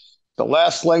earlier, the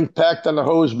last length packed on the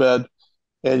hose bed,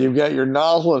 and you've got your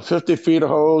nozzle at 50 feet of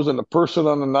hose, and the person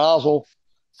on the nozzle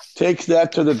takes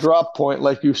that to the drop point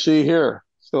like you see here.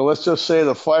 So let's just say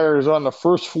the fire is on the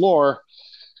first floor.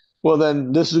 Well,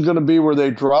 then this is going to be where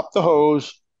they drop the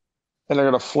hose, and they're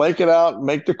going to flake it out,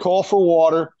 make the call for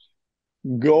water,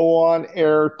 go on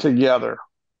air together.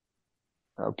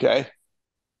 Okay?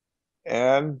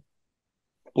 And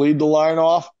bleed the line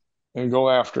off and go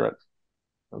after it.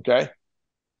 Okay?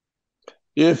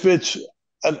 If it's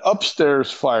an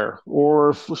upstairs fire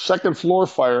or second floor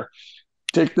fire,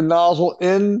 take the nozzle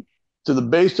in to the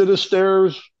base of the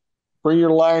stairs, bring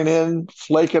your line in,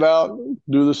 flake it out,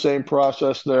 do the same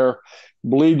process there,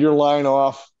 bleed your line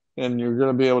off, and you're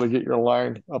going to be able to get your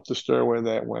line up the stairway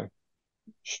that way.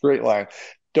 Straight line.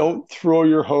 Don't throw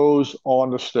your hose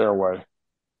on the stairway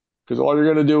because all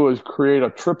you're going to do is create a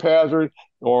trip hazard,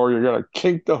 or you're going to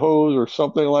kink the hose or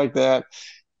something like that.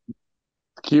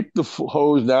 Keep the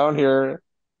hose down here,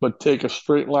 but take a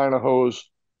straight line of hose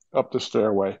up the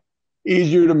stairway.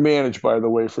 easier to manage, by the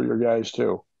way, for your guys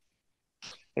too.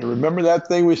 And remember that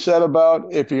thing we said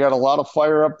about if you got a lot of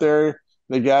fire up there,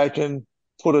 the guy can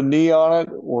put a knee on it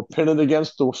or pin it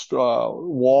against the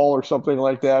wall or something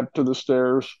like that to the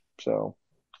stairs. So,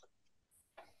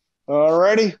 all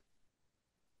righty.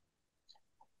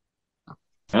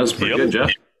 That was pretty good,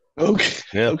 Jeff. Okay.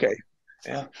 Yeah. Okay.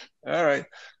 Yeah. All right.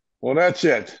 Well, that's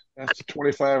it. That's the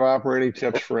 25 operating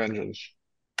tips for engines.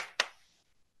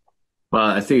 Well,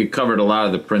 I think it covered a lot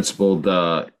of the principled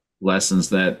lessons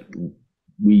that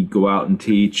we go out and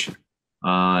teach.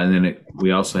 And then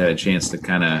we also had a chance to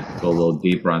kind of go a little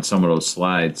deeper on some of those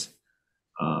slides.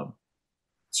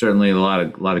 Certainly a lot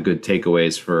of good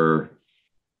takeaways for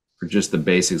just the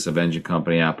basics of engine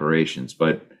company operations.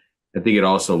 But I think it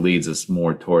also leads us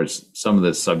more towards some of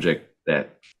the subject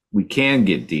that we can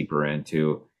get deeper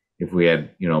into if we had,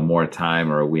 more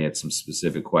time, or we had some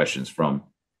specific questions from,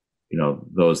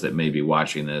 those that may be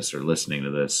watching this or listening to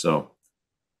this. So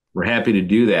we're happy to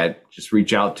do that. Just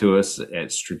reach out to us at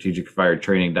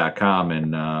strategicfiretraining.com,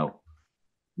 and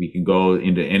we can go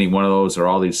into any one of those or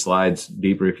all these slides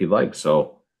deeper if you'd like.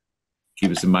 So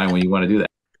keep us in mind when you want to do that.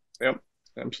 Yep,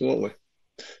 absolutely.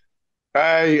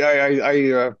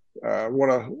 I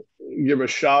want to give a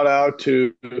shout out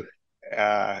to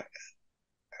I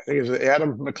think it's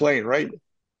Adam McLean, right,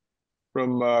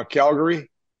 from Calgary.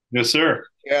 Yes, sir.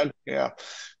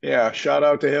 Yeah. Shout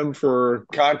out to him for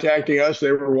contacting us.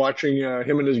 They were watching.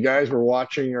 Him and his guys were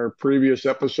watching our previous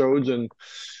episodes, and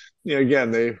again,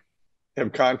 they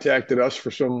have contacted us for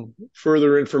some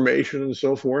further information and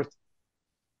so forth.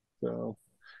 So,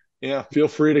 yeah, feel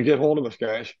free to get hold of us,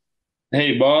 guys.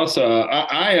 Hey, boss. And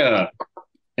I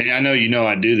know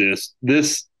I do this.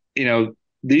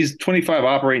 These 25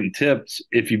 operating tips,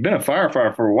 if you've been a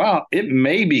firefighter for a while, it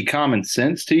may be common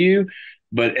sense to you,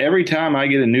 but every time I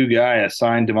get a new guy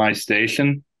assigned to my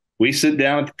station, we sit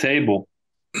down at the table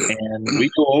and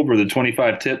we go over the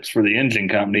 25 tips for the engine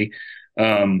company.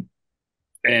 And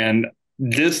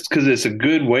just because it's a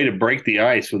good way to break the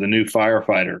ice with a new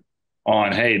firefighter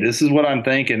on, hey, this is what I'm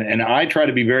thinking. And I try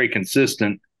to be very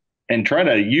consistent and try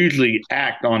to usually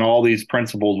act on all these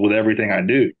principles with everything I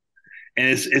do. And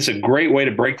it's a great way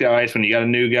to break the ice when you got a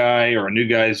new guy, or a new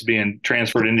guy's being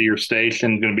transferred into your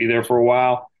station, going to be there for a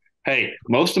while. Hey,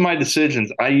 most of my decisions,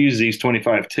 I use these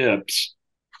 25 tips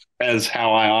as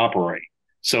how I operate.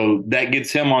 So that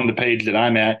gets him on the page that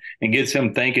I'm at and gets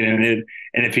him thinking in it.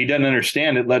 And if he doesn't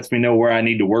understand it, lets me know where I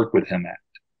need to work with him at.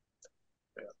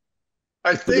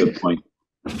 I think,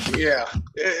 yeah.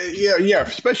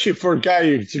 Especially for a guy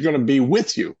who's going to be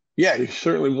with you. Yeah, you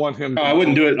certainly want him. I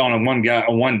wouldn't do it on a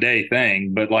one day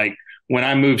thing, but like when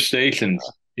I moved stations,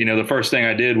 the first thing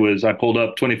I did was I pulled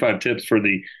up 25 tips for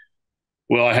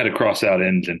I had a cross out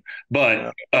engine,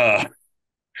 but why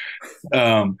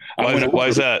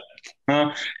is that?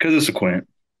 Because it's a Quint.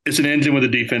 It's an engine with a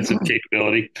defensive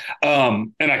capability.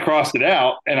 And I crossed it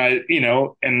out, and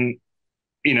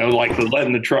like the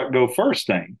letting the truck go first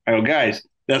thing. I go, guys,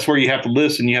 that's where you have to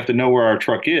listen. You have to know where our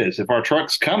truck is. If our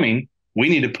truck's coming, we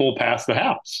need to pull past the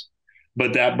house.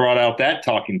 But that brought out that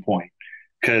talking point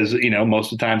because,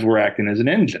 most of the times we're acting as an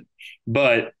engine.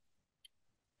 But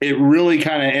it really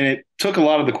and it took a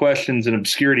lot of the questions and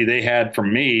obscurity they had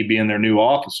from me being their new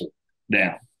officer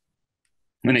down.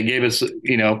 And it gave us,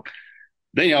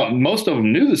 most of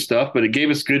them knew the stuff, but it gave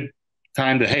us good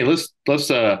time to, hey, let's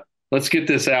get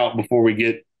this out before we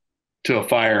get to a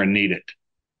fire and need it.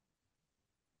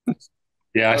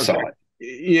 Yeah, I saw it.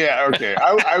 Yeah, okay.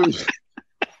 I was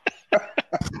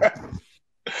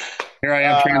here. I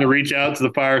am trying to reach out to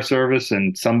the fire service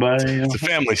and somebody. It's a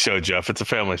family show, Jeff. It's a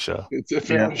family show. It's a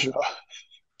family show.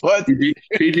 But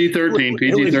PG-13.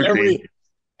 PG-13.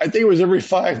 I think it was every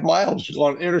 5 miles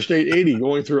on Interstate 80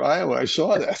 going through Iowa. I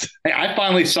saw that. Hey, I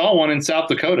finally saw one in South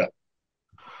Dakota.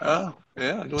 Oh,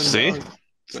 yeah. See?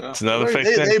 It's another fake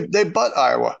thing. They butt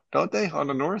Iowa, don't they, on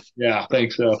the north? Yeah, I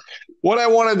think so. What I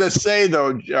wanted to say,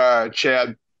 though,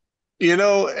 Chad, and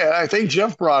I think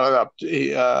Jeff brought it up,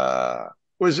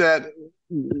 was that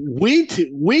we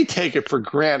take it for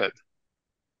granted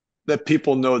that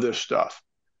people know this stuff.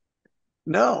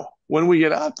 No, when we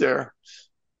get out there,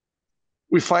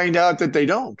 we find out that they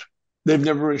don't. They've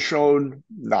never been shown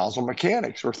nozzle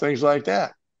mechanics or things like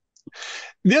that.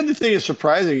 The other thing that's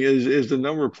surprising is the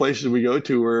number of places we go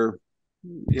to where,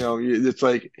 it's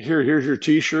like, here's your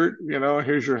T-shirt,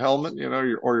 here's your helmet,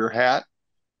 or your hat,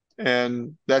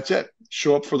 and that's it.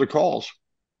 Show up for the calls.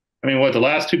 I mean, the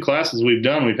last 2 classes we've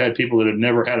done, we've had people that have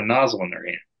never had a nozzle in their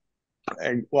hand.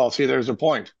 And, well, see, there's a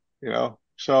point,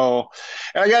 So,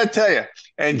 and I got to tell you,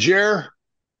 and Jer,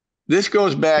 this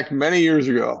goes back many years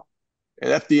ago,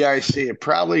 at FDIC,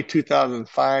 probably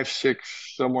 2005,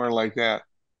 6, somewhere like that.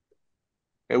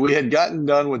 And we had gotten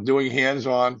done with doing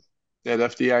hands-on at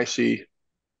FDIC.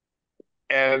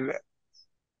 And,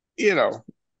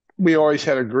 we always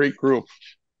had a great group.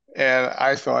 And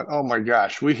I thought, oh my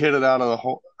gosh, we hit it out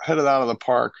of the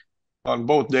park on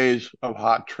both days of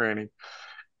hot training.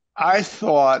 I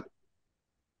thought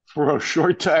for a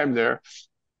short time there,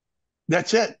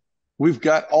 that's it. We've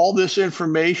got all this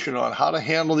information on how to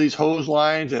handle these hose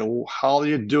lines and how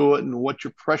you do it and what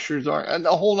your pressures are and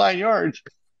the whole 9 yards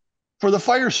for the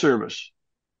fire service.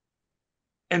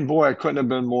 And boy, I couldn't have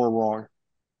been more wrong,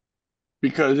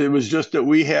 because it was just that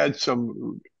we had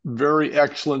some very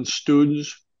excellent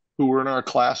students who were in our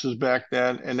classes back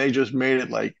then, and they just made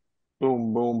it like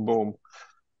boom, boom, boom.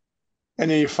 And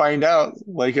then you find out,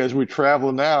 like as we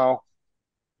travel now,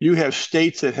 you have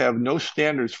states that have no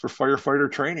standards for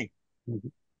firefighter training. Mm-hmm.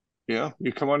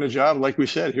 You come on the job, like we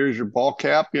said, here's your ball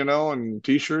cap, and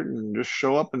t-shirt, and just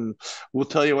show up and we'll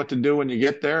tell you what to do when you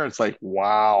get there. It's like,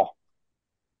 wow.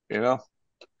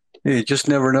 You just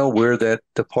never know where that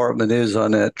department is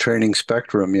on that training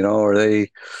spectrum. Are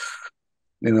they,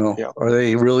 are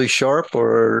they really sharp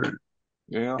or,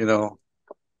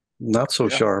 not so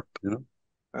sharp,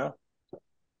 Yeah.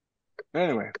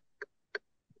 Anyway.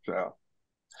 So.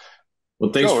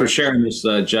 Well, thanks for sharing this,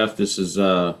 Jeff. This is,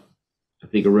 I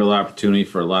think, a real opportunity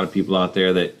for a lot of people out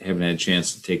there that haven't had a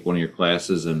chance to take one of your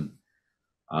classes and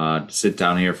sit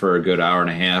down here for a good hour and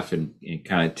a half and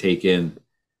kind of take in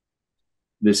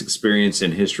this experience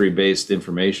and history-based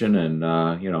information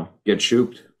and, get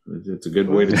shuped. It's a good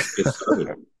way to get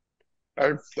started.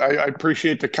 I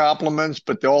appreciate the compliments,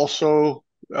 but also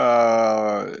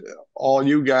all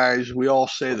you guys, we all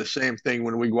say the same thing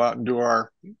when we go out and do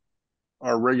our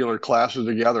regular classes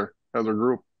together as a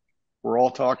group. We're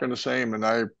all talking the same, and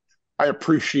I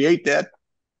appreciate that.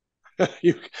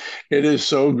 It is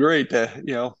so great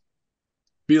to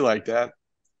be like that.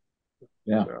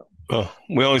 Yeah. So. Well,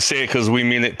 we only say it because we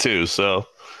mean it too. So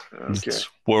that's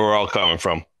where we're all coming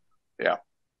from. Yeah.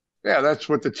 That's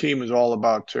what the team is all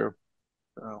about too.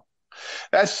 So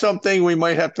that's something we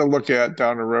might have to look at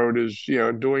down the road is,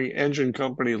 doing engine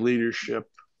company leadership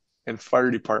and fire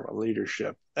department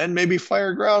leadership and maybe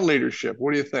fire ground leadership.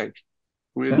 What do you think?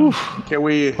 Can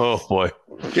we? Oh boy!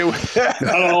 Can we?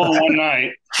 Not all one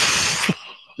night.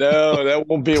 No, that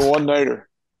won't be a one-nighter.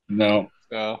 No.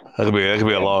 That could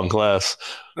be a long class.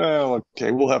 Oh,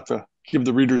 okay. We'll have to give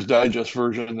the Reader's Digest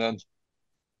version then.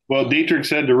 Well, Diederich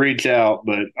said to reach out,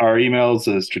 but our email is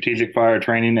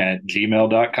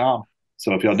strategicfiretraining@gmail.com.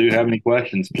 So if y'all do have any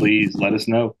questions, please let us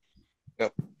know.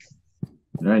 Yep. All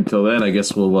right. Until then, I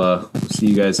guess we'll see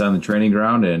you guys on the training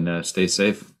ground and stay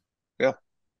safe. Yeah.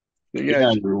 See you Good guys.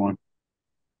 night, everyone.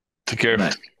 Take care. Good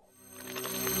night.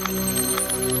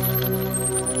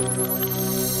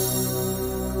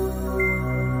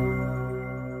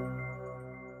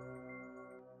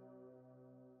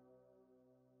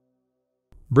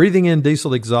 Breathing in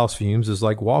diesel exhaust fumes is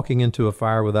like walking into a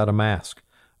fire without a mask.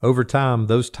 Over time,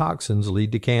 those toxins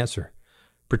lead to cancer.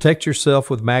 Protect yourself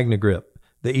with MagneGrip,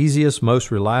 the easiest, most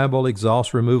reliable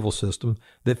exhaust removal system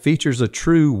that features a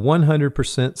true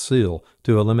 100% seal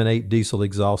to eliminate diesel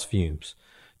exhaust fumes.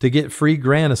 To get free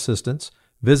grant assistance,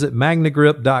 visit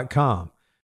MagneGrip.com.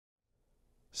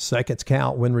 Seconds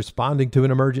count when responding to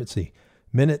an emergency.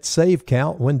 Minutes save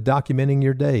count when documenting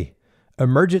your day.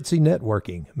 Emergency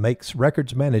Networking makes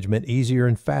records management easier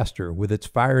and faster with its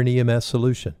Fire and EMS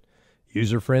solution.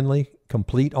 User-friendly,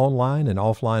 complete online and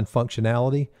offline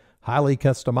functionality, highly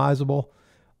customizable,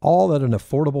 all at an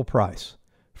affordable price.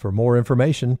 For more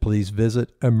information, please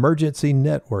visit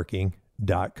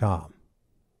emergencynetworking.com.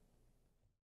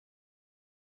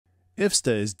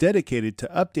 IFSTA is dedicated to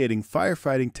updating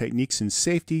firefighting techniques and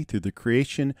safety through the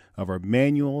creation of our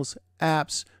manuals,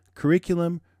 apps,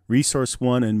 curriculum, Resource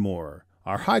One, and more.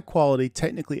 Our high-quality,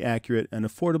 technically accurate, and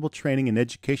affordable training and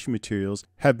education materials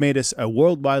have made us a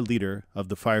worldwide leader of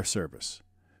the fire service.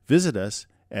 Visit us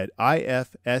at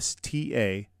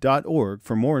IFSTA.org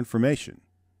for more information.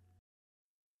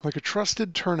 Like a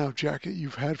trusted turnout jacket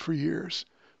you've had for years,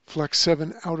 Flex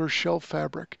 7 outer shell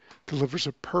fabric delivers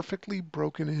a perfectly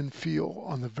broken-in feel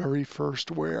on the very first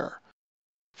wear.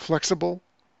 Flexible,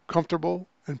 comfortable,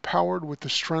 and powered with the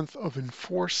strength of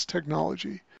enforced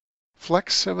technology,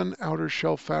 Flex 7 outer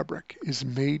shell fabric is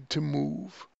made to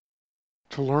move.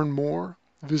 To learn more,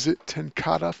 visit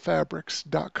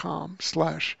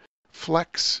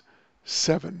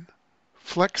tencatafabrics.com/flex7.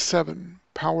 Flex 7,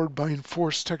 powered by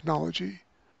enforced technology,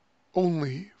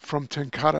 only from TenCate.